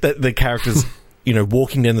that the character's,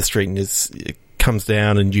 walking down the street and comes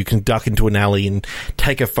down, and you can duck into an alley and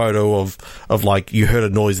take a photo of like, you heard a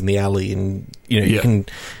noise in the alley, and you can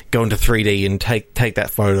go into 3D and take that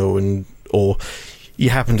photo, or you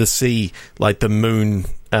happen to see, like, the moon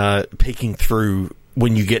peeking through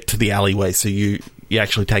when you get to the alleyway, so you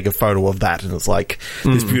actually take a photo of that, and it's like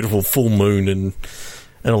this beautiful full moon and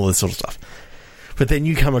all this sort of stuff. But then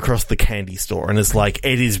you come across the candy store, and it's like,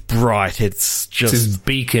 it is bright. It's just... It's a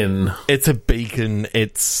beacon. It's a beacon.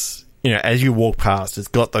 It's, as you walk past, it's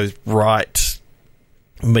got those bright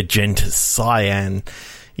magenta, cyan,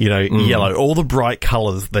 yellow, all the bright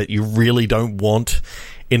colours that you really don't want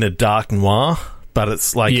in a dark noir. But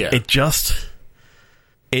it's like, it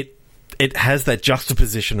has that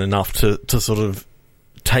juxtaposition enough to sort of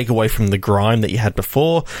take away from the grime that you had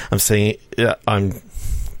before. I'm thinking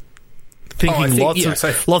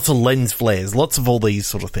lots of lens flares, lots of all these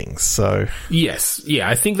sort of things. So yes,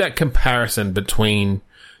 I think that comparison between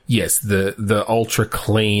the ultra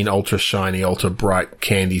clean, ultra shiny, ultra bright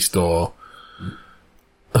candy store.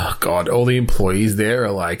 Oh God, all the employees there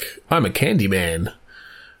are like, I'm a candy man.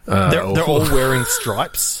 They're all wearing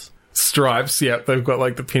stripes. Stripes, yeah, they've got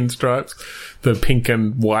like the pinstripes, the pink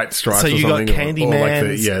and white stripes. So you got candy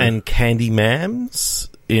mans like and candy mams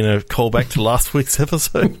in a callback to last week's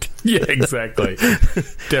episode. Yeah, exactly.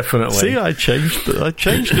 Definitely. See, I changed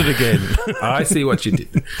it again. I see what you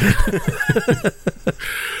did.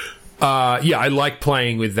 I like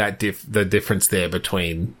playing with that the difference there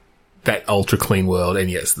between that ultra clean world and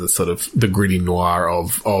the sort of the gritty noir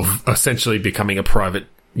of essentially becoming a private,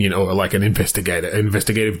 or like an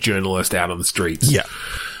investigative journalist out on the streets. Yeah.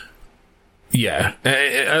 Yeah.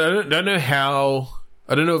 I don't know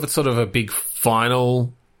if it's sort of a big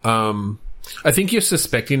final, I think you're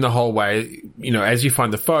suspecting the whole way, as you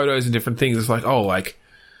find the photos and different things, it's like,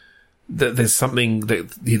 there's something that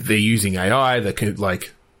they're using AI that could,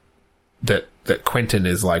 like, that Quentin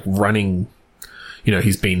is, like, running,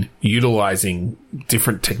 he's been utilizing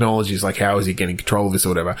different technologies, like, how is he getting control of this or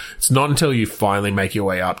whatever. It's not until you finally make your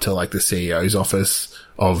way up to, like, the CEO's office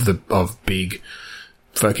of big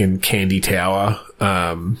fucking Candy Tower,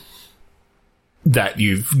 that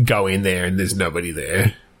you go in there and there's nobody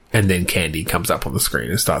there, and then Candy comes up on the screen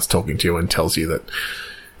and starts talking to you and tells you that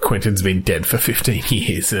Quentin's been dead for 15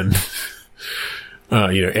 years and,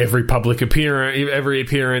 every public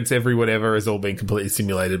appearance, every whatever has all been completely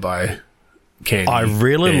simulated by Candy. I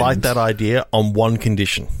really like that idea on one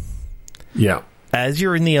condition. Yeah. As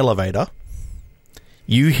you're in the elevator,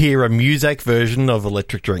 you hear a Muzak version of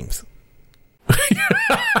Electric Dreams.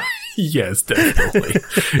 Yes, definitely.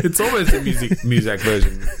 It's almost a Muzak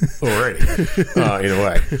version already, in a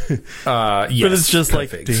way. Yes, but it's just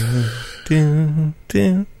perfect. Like... Dun,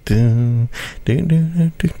 dun, dun, dun, dun,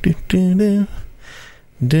 dun, dun, dun, dun.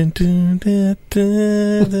 Dun, dun, dun,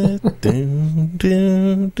 dun, dun,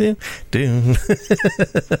 dun, dun, dun.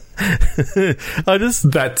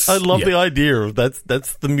 I love the idea of that's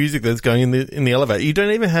the music that's going in the elevator. You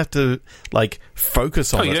don't even have to like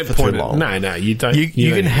focus on it for too long. No, you don't.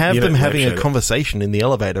 You can have them having a conversation in the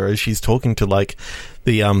elevator as she's talking to like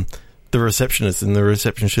the receptionist, and the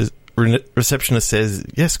receptionist says,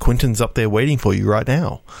 "Yes, Quentin's up there waiting for you right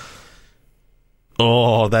now."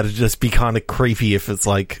 Oh, that'd just be kind of creepy if it's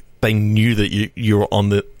like they knew that you were on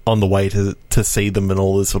the way to see them and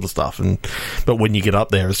all this sort of stuff. But when you get up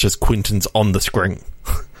there, it's just Quentin's on the screen.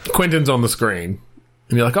 Quentin's on the screen,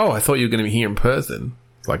 and you're like, "Oh, I thought you were going to be here in person."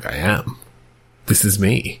 It's like, I am. This is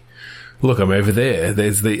me. Look, I'm over there. And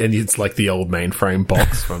it's like the old mainframe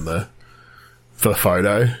box from the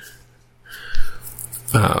photo.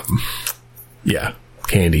 Yeah,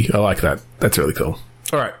 Candy. I like that. That's really cool.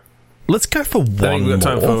 All right. Let's go for one more. We've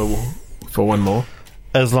got time for one more.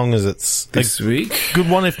 As long as it's this week. Good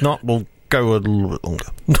one. If not, we'll go a little bit longer.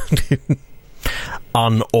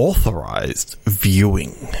 Unauthorized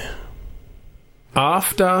viewing.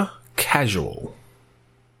 After casual.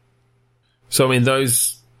 So, I mean,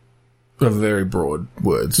 those are very broad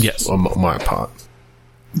words. Yes. On my part.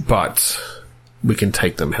 But we can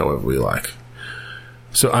take them however we like.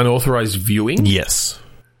 So, unauthorized viewing? Yes.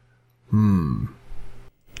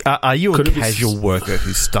 Are you a casual worker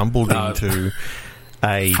who stumbled into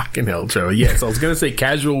a... Fucking hell, Trevor. Yes, I was going to say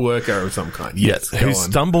casual worker of some kind. Yes, who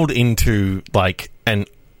stumbled into, an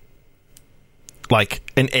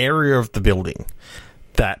area of the building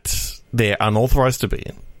that they're unauthorized to be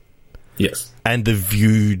in. Yes. And they've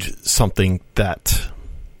viewed something that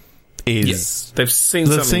is... Yes. They've seen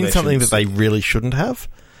something that they really shouldn't have.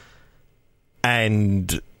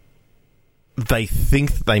 And they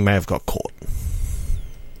think that they may have got caught.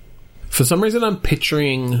 For some reason, I'm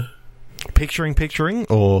picturing,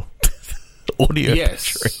 or audio.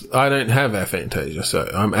 Yes, picturing. I don't have Aphantasia,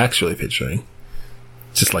 so I'm actually picturing.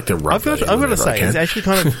 Just like the rough. I've got to say, it's actually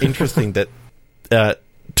kind of interesting that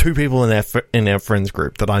two people in our friends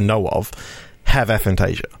group that I know of have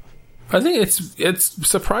Aphantasia. I think it's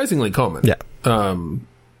surprisingly common. Yeah,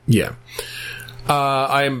 yeah.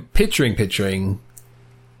 I am picturing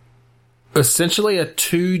essentially a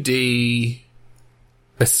 2D.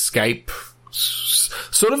 Escape,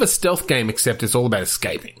 sort of a stealth game, except it's all about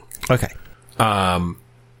escaping. Okay. And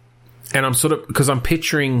I'm sort of, because I'm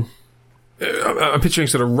picturing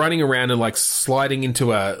sort of running around and like sliding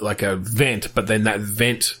into a vent, but then that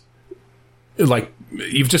vent, like,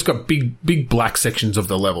 you've just got big black sections of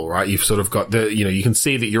the level, right? You've sort of got you can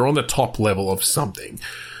see that you're on the top level of something.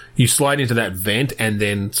 You slide into that vent, and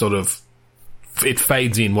then sort of it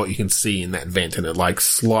fades in what you can see in that vent, and it like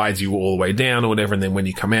slides you all the way down or whatever, and then when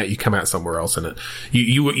you come out somewhere else, and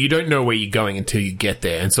you don't know where you're going until you get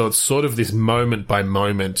there. And so it's sort of this moment by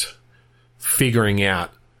moment figuring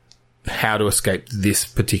out how to escape this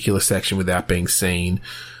particular section without being seen.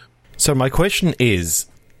 So my question is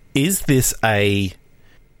this a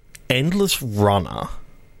endless runner?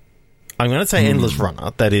 I'm going to say endless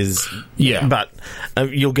runner. That is, yeah. But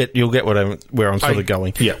you'll get where I'm sort of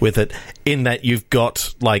going with it. In that you've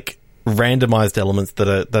got like randomized elements that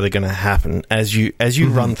are going to happen as you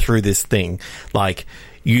run through this thing. Like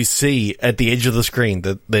you see at the edge of the screen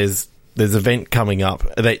that there's a vent coming up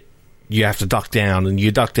that you have to duck down, and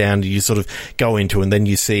you duck down, and you sort of go into, and then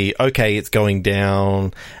you see, okay, it's going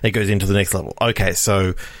down. It goes into the next level. Okay,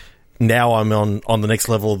 so. Now I'm on the next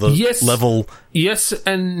level of the level. Yes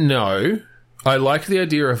and no. I like the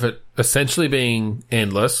idea of it essentially being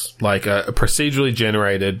endless, like a procedurally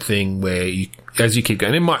generated thing where as you keep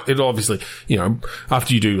going, it'll obviously,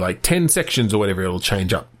 after you do like 10 sections or whatever, it'll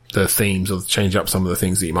change up the themes or change up some of the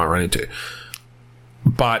things that you might run into.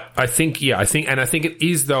 But I think it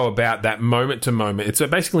is though about that moment to moment. It's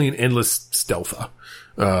basically an endless stealther,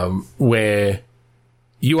 where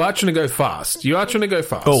you are trying to go fast.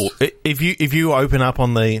 Oh, if you open up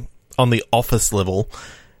on the office level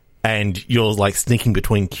and you're like sneaking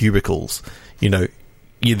between cubicles,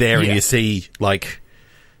 you're there and you see, like...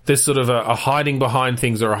 There's sort of a hiding behind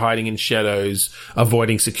things or a hiding in shadows,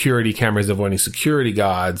 avoiding security cameras, avoiding security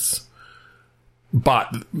guards,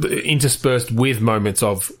 but interspersed with moments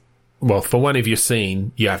of, well, for one, if you're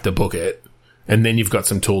seen, you have to book it, and then you've got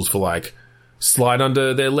some tools for, like, slide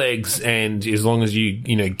under their legs, and as long as you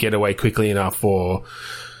get away quickly enough, or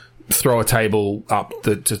throw a table up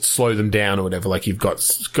to slow them down or whatever, like, you've got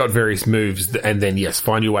various moves, and then, yes,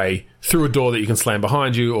 find your way through a door that you can slam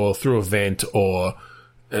behind you, or through a vent, or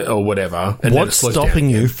whatever. And what's stopping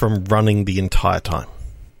you from running the entire time?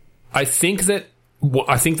 I think that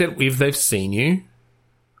if they've seen you,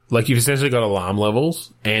 like, you've essentially got alarm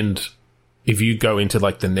levels, and if you go into,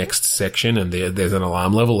 like, the next section and there's an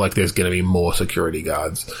alarm level, like, there's going to be more security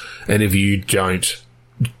guards. And if you don't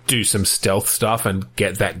do some stealth stuff and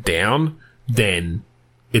get that down, then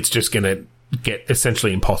it's just going to get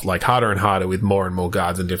essentially harder and harder with more and more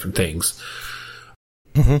guards and different things.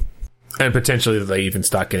 Mm-hmm. And potentially they even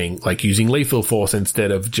start getting, like, using lethal force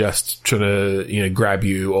instead of just trying to, grab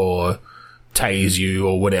you or tase you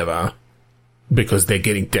or whatever, because they're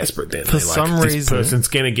getting desperate then. For some reason, this person's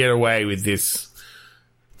going to get away with this.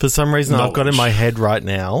 For some reason, knowledge. I've got in my head right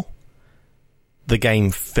now the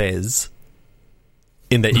game Fez,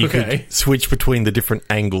 in that you could switch between the different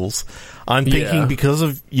angles. I'm thinking because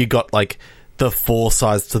of you got, like, the 4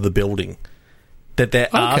 sides to the building, that there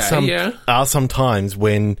are some times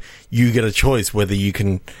when you get a choice whether you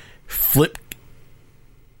can flip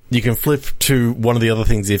to one of the other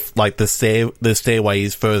things if, like, the stairway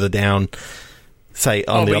is further down, say,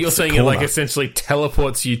 on the opposite corner. But you're saying it, like, essentially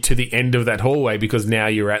teleports you to the end of that hallway because now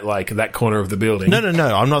you're at, like, that corner of the building. No.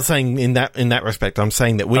 I'm not saying in that respect. I'm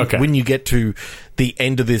saying that when you get to the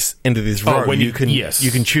end of this row, you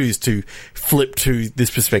can choose to flip to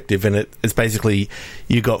this perspective, and it's basically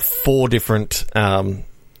you got 4 different.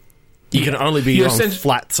 You can only be on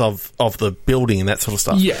flats of the building and that sort of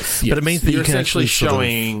stuff. Yes. But it means that you're you can actually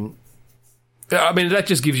showing. I mean, that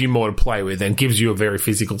just gives you more to play with and gives you a very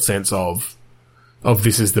physical sense of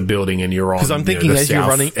this is the building and you're on. Because I'm thinking as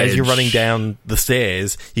you're running down the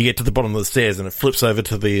stairs, you get to the bottom of the stairs and it flips over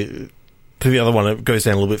to the other one. It goes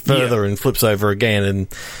down a little bit further and flips over again, and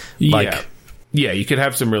like. Yeah, you could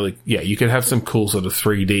have some cool sort of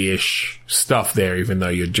 3D-ish stuff there, even though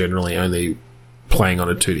you're generally only playing on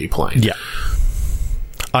a 2D plane. Yeah.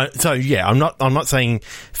 I'm not saying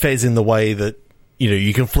Fez in the way that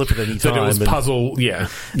you can flip it any time. It was puzzle,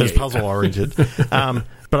 It's puzzle oriented.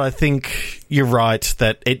 But I think you're right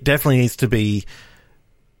that it definitely needs to be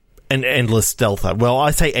an endless stealth. Well,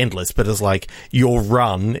 I say endless, but it's like your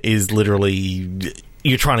run is literally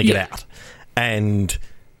you're trying to get out, and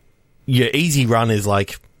your easy run is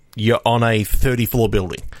like you're on a 30-floor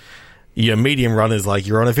building. Your medium run is like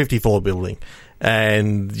you're on a 50-floor building.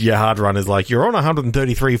 And your hard run is like you're on a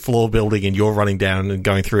 133-floor building and you're running down and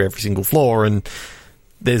going through every single floor, and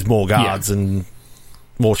there's more guards and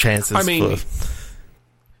more chances. I mean,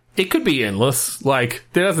 it could be endless. Like,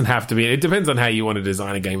 there doesn't have to be. It depends on how you want to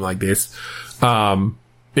design a game like this.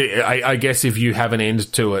 I guess if you have an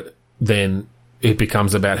end to it, then it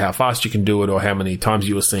becomes about how fast you can do it or how many times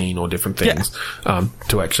you were seen or different things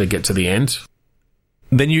to actually get to the end.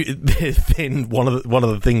 Then one of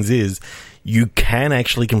the things is you can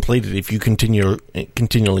actually complete it if you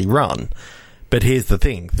continually run. But here's the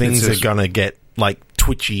thing: things are gonna get, like,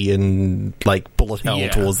 twitchy and, like, bullet hell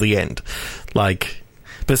towards the end. Like,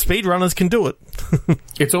 but speedrunners can do it.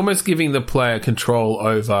 It's almost giving the player control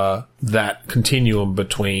over that continuum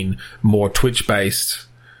between more Twitch-based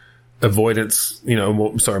avoidance,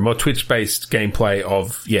 more Twitch-based gameplay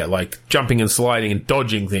of like jumping and sliding and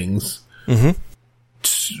dodging things. Mm-hmm.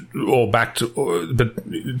 But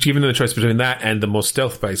given the choice between that and the more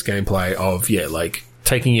stealth-based gameplay of like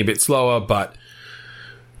taking it a bit slower,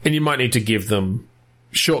 and you might need to give them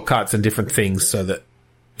shortcuts and different things so that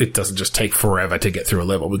it doesn't just take forever to get through a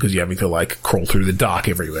level because you're having to, like, crawl through the dark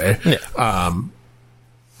everywhere. Yeah.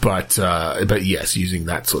 But yes, using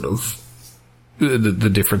that sort of the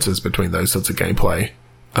differences between those sorts of gameplay.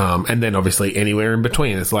 And then obviously anywhere in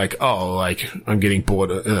between, it's like, I'm getting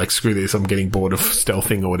bored, screw this, I'm getting bored of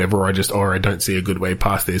stealthing or whatever, or I don't see a good way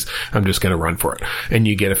past this, I'm just going to run for it. And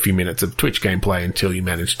you get a few minutes of Twitch gameplay until you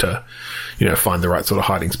manage to, find the right sort of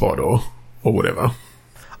hiding spot or whatever.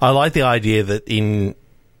 I like the idea that in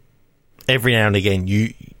every now and again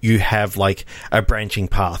you have, like, a branching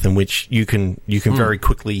path in which you can very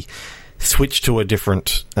quickly switch to a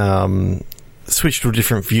different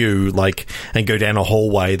view, like, and go down a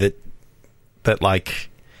hallway that like,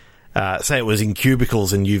 say it was in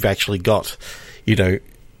cubicles and you've actually got, you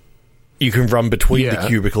can run between the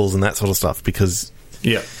cubicles and that sort of stuff because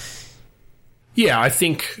Yeah, I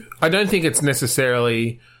don't think it's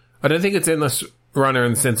endless runner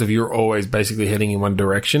in the sense of you're always basically heading in one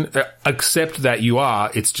direction, except that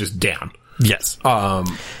it's just down. Yes.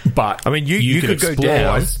 But I mean, you could go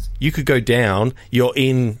down. You could go down. You're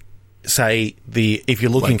in, say, if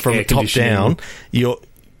you're looking from the top down,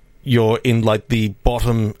 you're in like the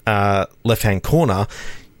bottom left-hand corner.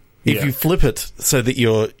 If you flip it so that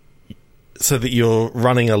you're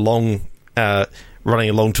running along to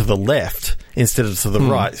the left instead of to the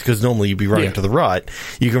right, because normally you'd be running to the right.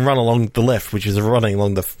 You can run along the left, which is running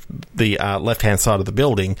along the left-hand side of the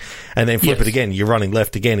building, and then flip it again. You're running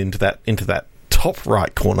left again into that top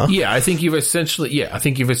right corner. Yeah, I think you've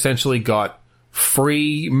essentially got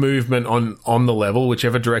free movement on the level,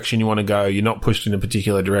 whichever direction you want to go. You're not pushed in a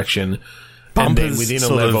particular direction. Bumpers and then within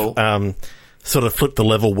a level, sort of flip the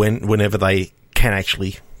level whenever they can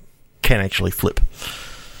actually flip.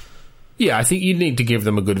 Yeah, I think you need to give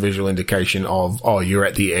them a good visual indication of, you're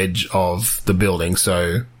at the edge of the building,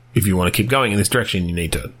 so if you want to keep going in this direction, you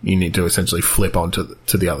need to essentially flip onto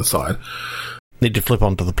to the other side. Need to flip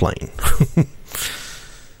onto the plane.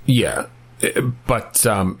 Yeah. But,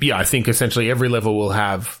 I think essentially every level will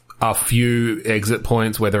have a few exit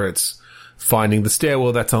points, whether it's finding the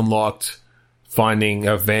stairwell that's unlocked, finding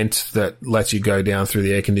a vent that lets you go down through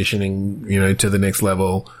the air conditioning, to the next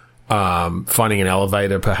level, finding an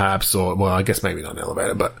elevator perhaps, or, well, I guess maybe not an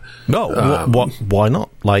elevator, but... No, why not?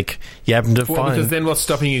 Like, you happen to find... Because then what's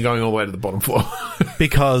stopping you going all the way to the bottom floor?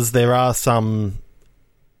 Because there are some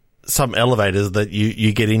elevators that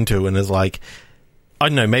you get into and is like, I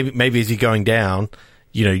don't know, maybe as you're going down,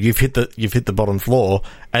 you've hit the bottom floor,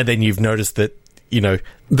 and then you've noticed that,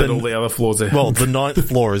 that all the other floors are... Well, the 9th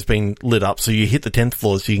floor has been lit up, so you hit the 10th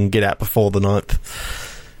floor so you can get out before the 9th.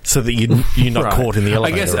 So that you're not right. caught in the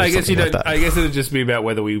elevator. I guess you don't. Like I guess it'd just be about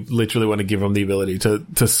whether we literally want to give them the ability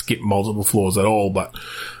to skip multiple floors at all. But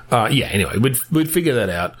anyway, we'd figure that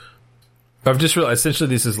out. I've just realized essentially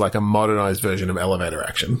this is like a modernized version of elevator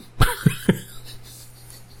action,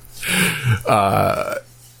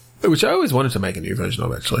 which I always wanted to make a new version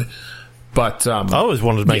of actually. But I always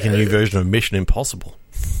wanted to make a new version of Mission Impossible,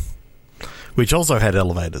 which also had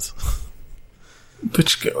elevators.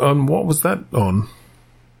 Which what was that on?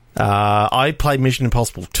 I played Mission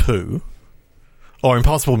Impossible 2. Or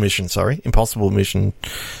Impossible Mission, sorry. Impossible Mission.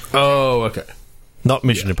 Oh, okay. Not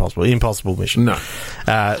Mission Impossible. Impossible Mission. No.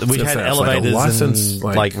 We had elevators and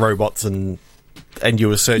like robots and you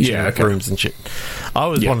were searching rooms and shit. I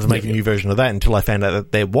always wanted to make a new version of that until I found out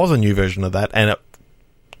that there was a new version of that and it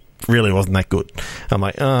really wasn't that good. I'm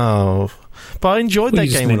like, oh. But I enjoyed that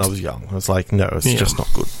game when I was young. I was like, no, it's just not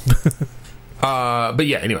good. But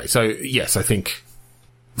anyway, so yes, I think...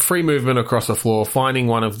 free movement across the floor, finding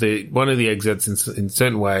one of the exits in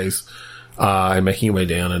certain ways, and making your way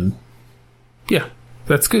down, and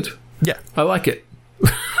that's good. Yeah, I like it.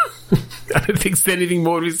 I don't think there's anything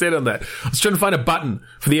more to be said on that. I was trying to find a button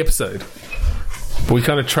for the episode, but we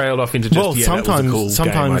kind of trailed off into just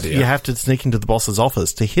sometimes you have to sneak into the boss's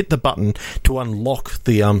office to hit the button to unlock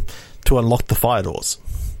the fire doors,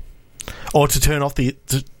 or to turn off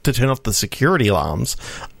the security alarms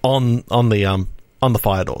on the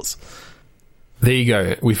fire doors. There you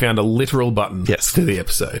go. We found a literal button to the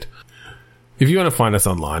episode. If you want to find us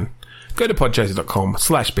online, go to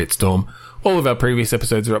podchaser.com/bitstorm. All of our previous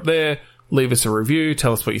episodes are up there. Leave us a review.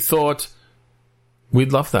 Tell us what you thought.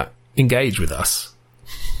 We'd love that. Engage with us.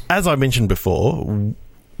 As I mentioned before,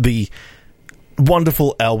 the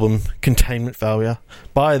wonderful album Containment Failure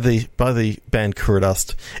by the band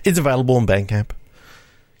Kuradust is available on Bandcamp.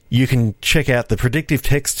 You can check out the Predictive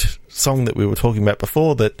Text song that we were talking about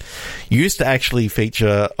before that used to actually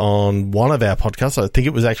feature on one of our podcasts. I think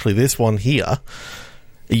it was actually this one here.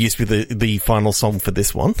 It used to be the final song for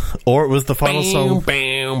this one. Or it was the final song...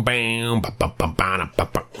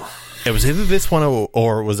 It was either this one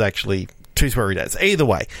or it was actually Two Sweary Days. Either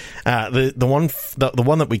way, the one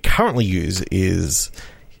that we currently use is...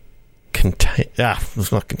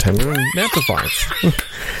 it's not Containment. Mount Defiance.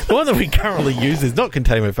 The one that we currently use is not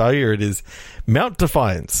Containment Failure. It is Mount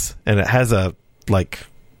Defiance, and it has a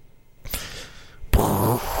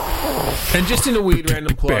And just in a weird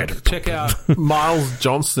random plug, check out Miles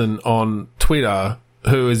Johnston on Twitter,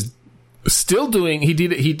 who is still doing. He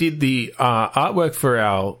did the artwork for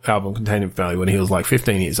our album Containment Failure when he was like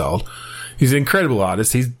 15 years old. He's an incredible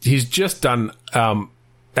artist. He's just done album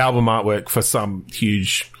artwork for some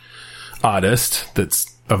huge artist that's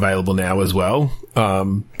available now as well.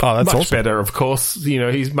 That's much awesome. Better, of course.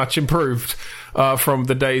 He's much improved from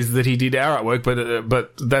the days that he did our artwork,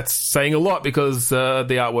 but that's saying a lot because the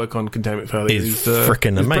artwork on Containment Failure is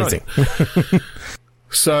freaking amazing.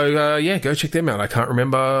 So, yeah, go check them out. I can't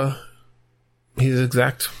remember his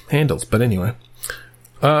exact handles, but anyway.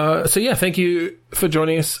 So, yeah, thank you for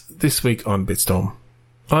joining us this week on Bitstorm.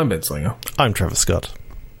 I'm Ben Slinger. I'm Trevor Scott.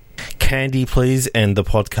 Candy, please end the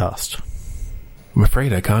podcast. I'm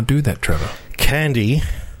afraid I can't do that, Trevor. Candy,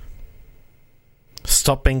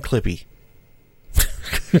 stop being clippy.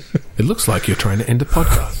 It looks like you're trying to end a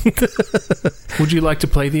podcast. Would you like to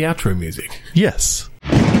play the outro music? Yes.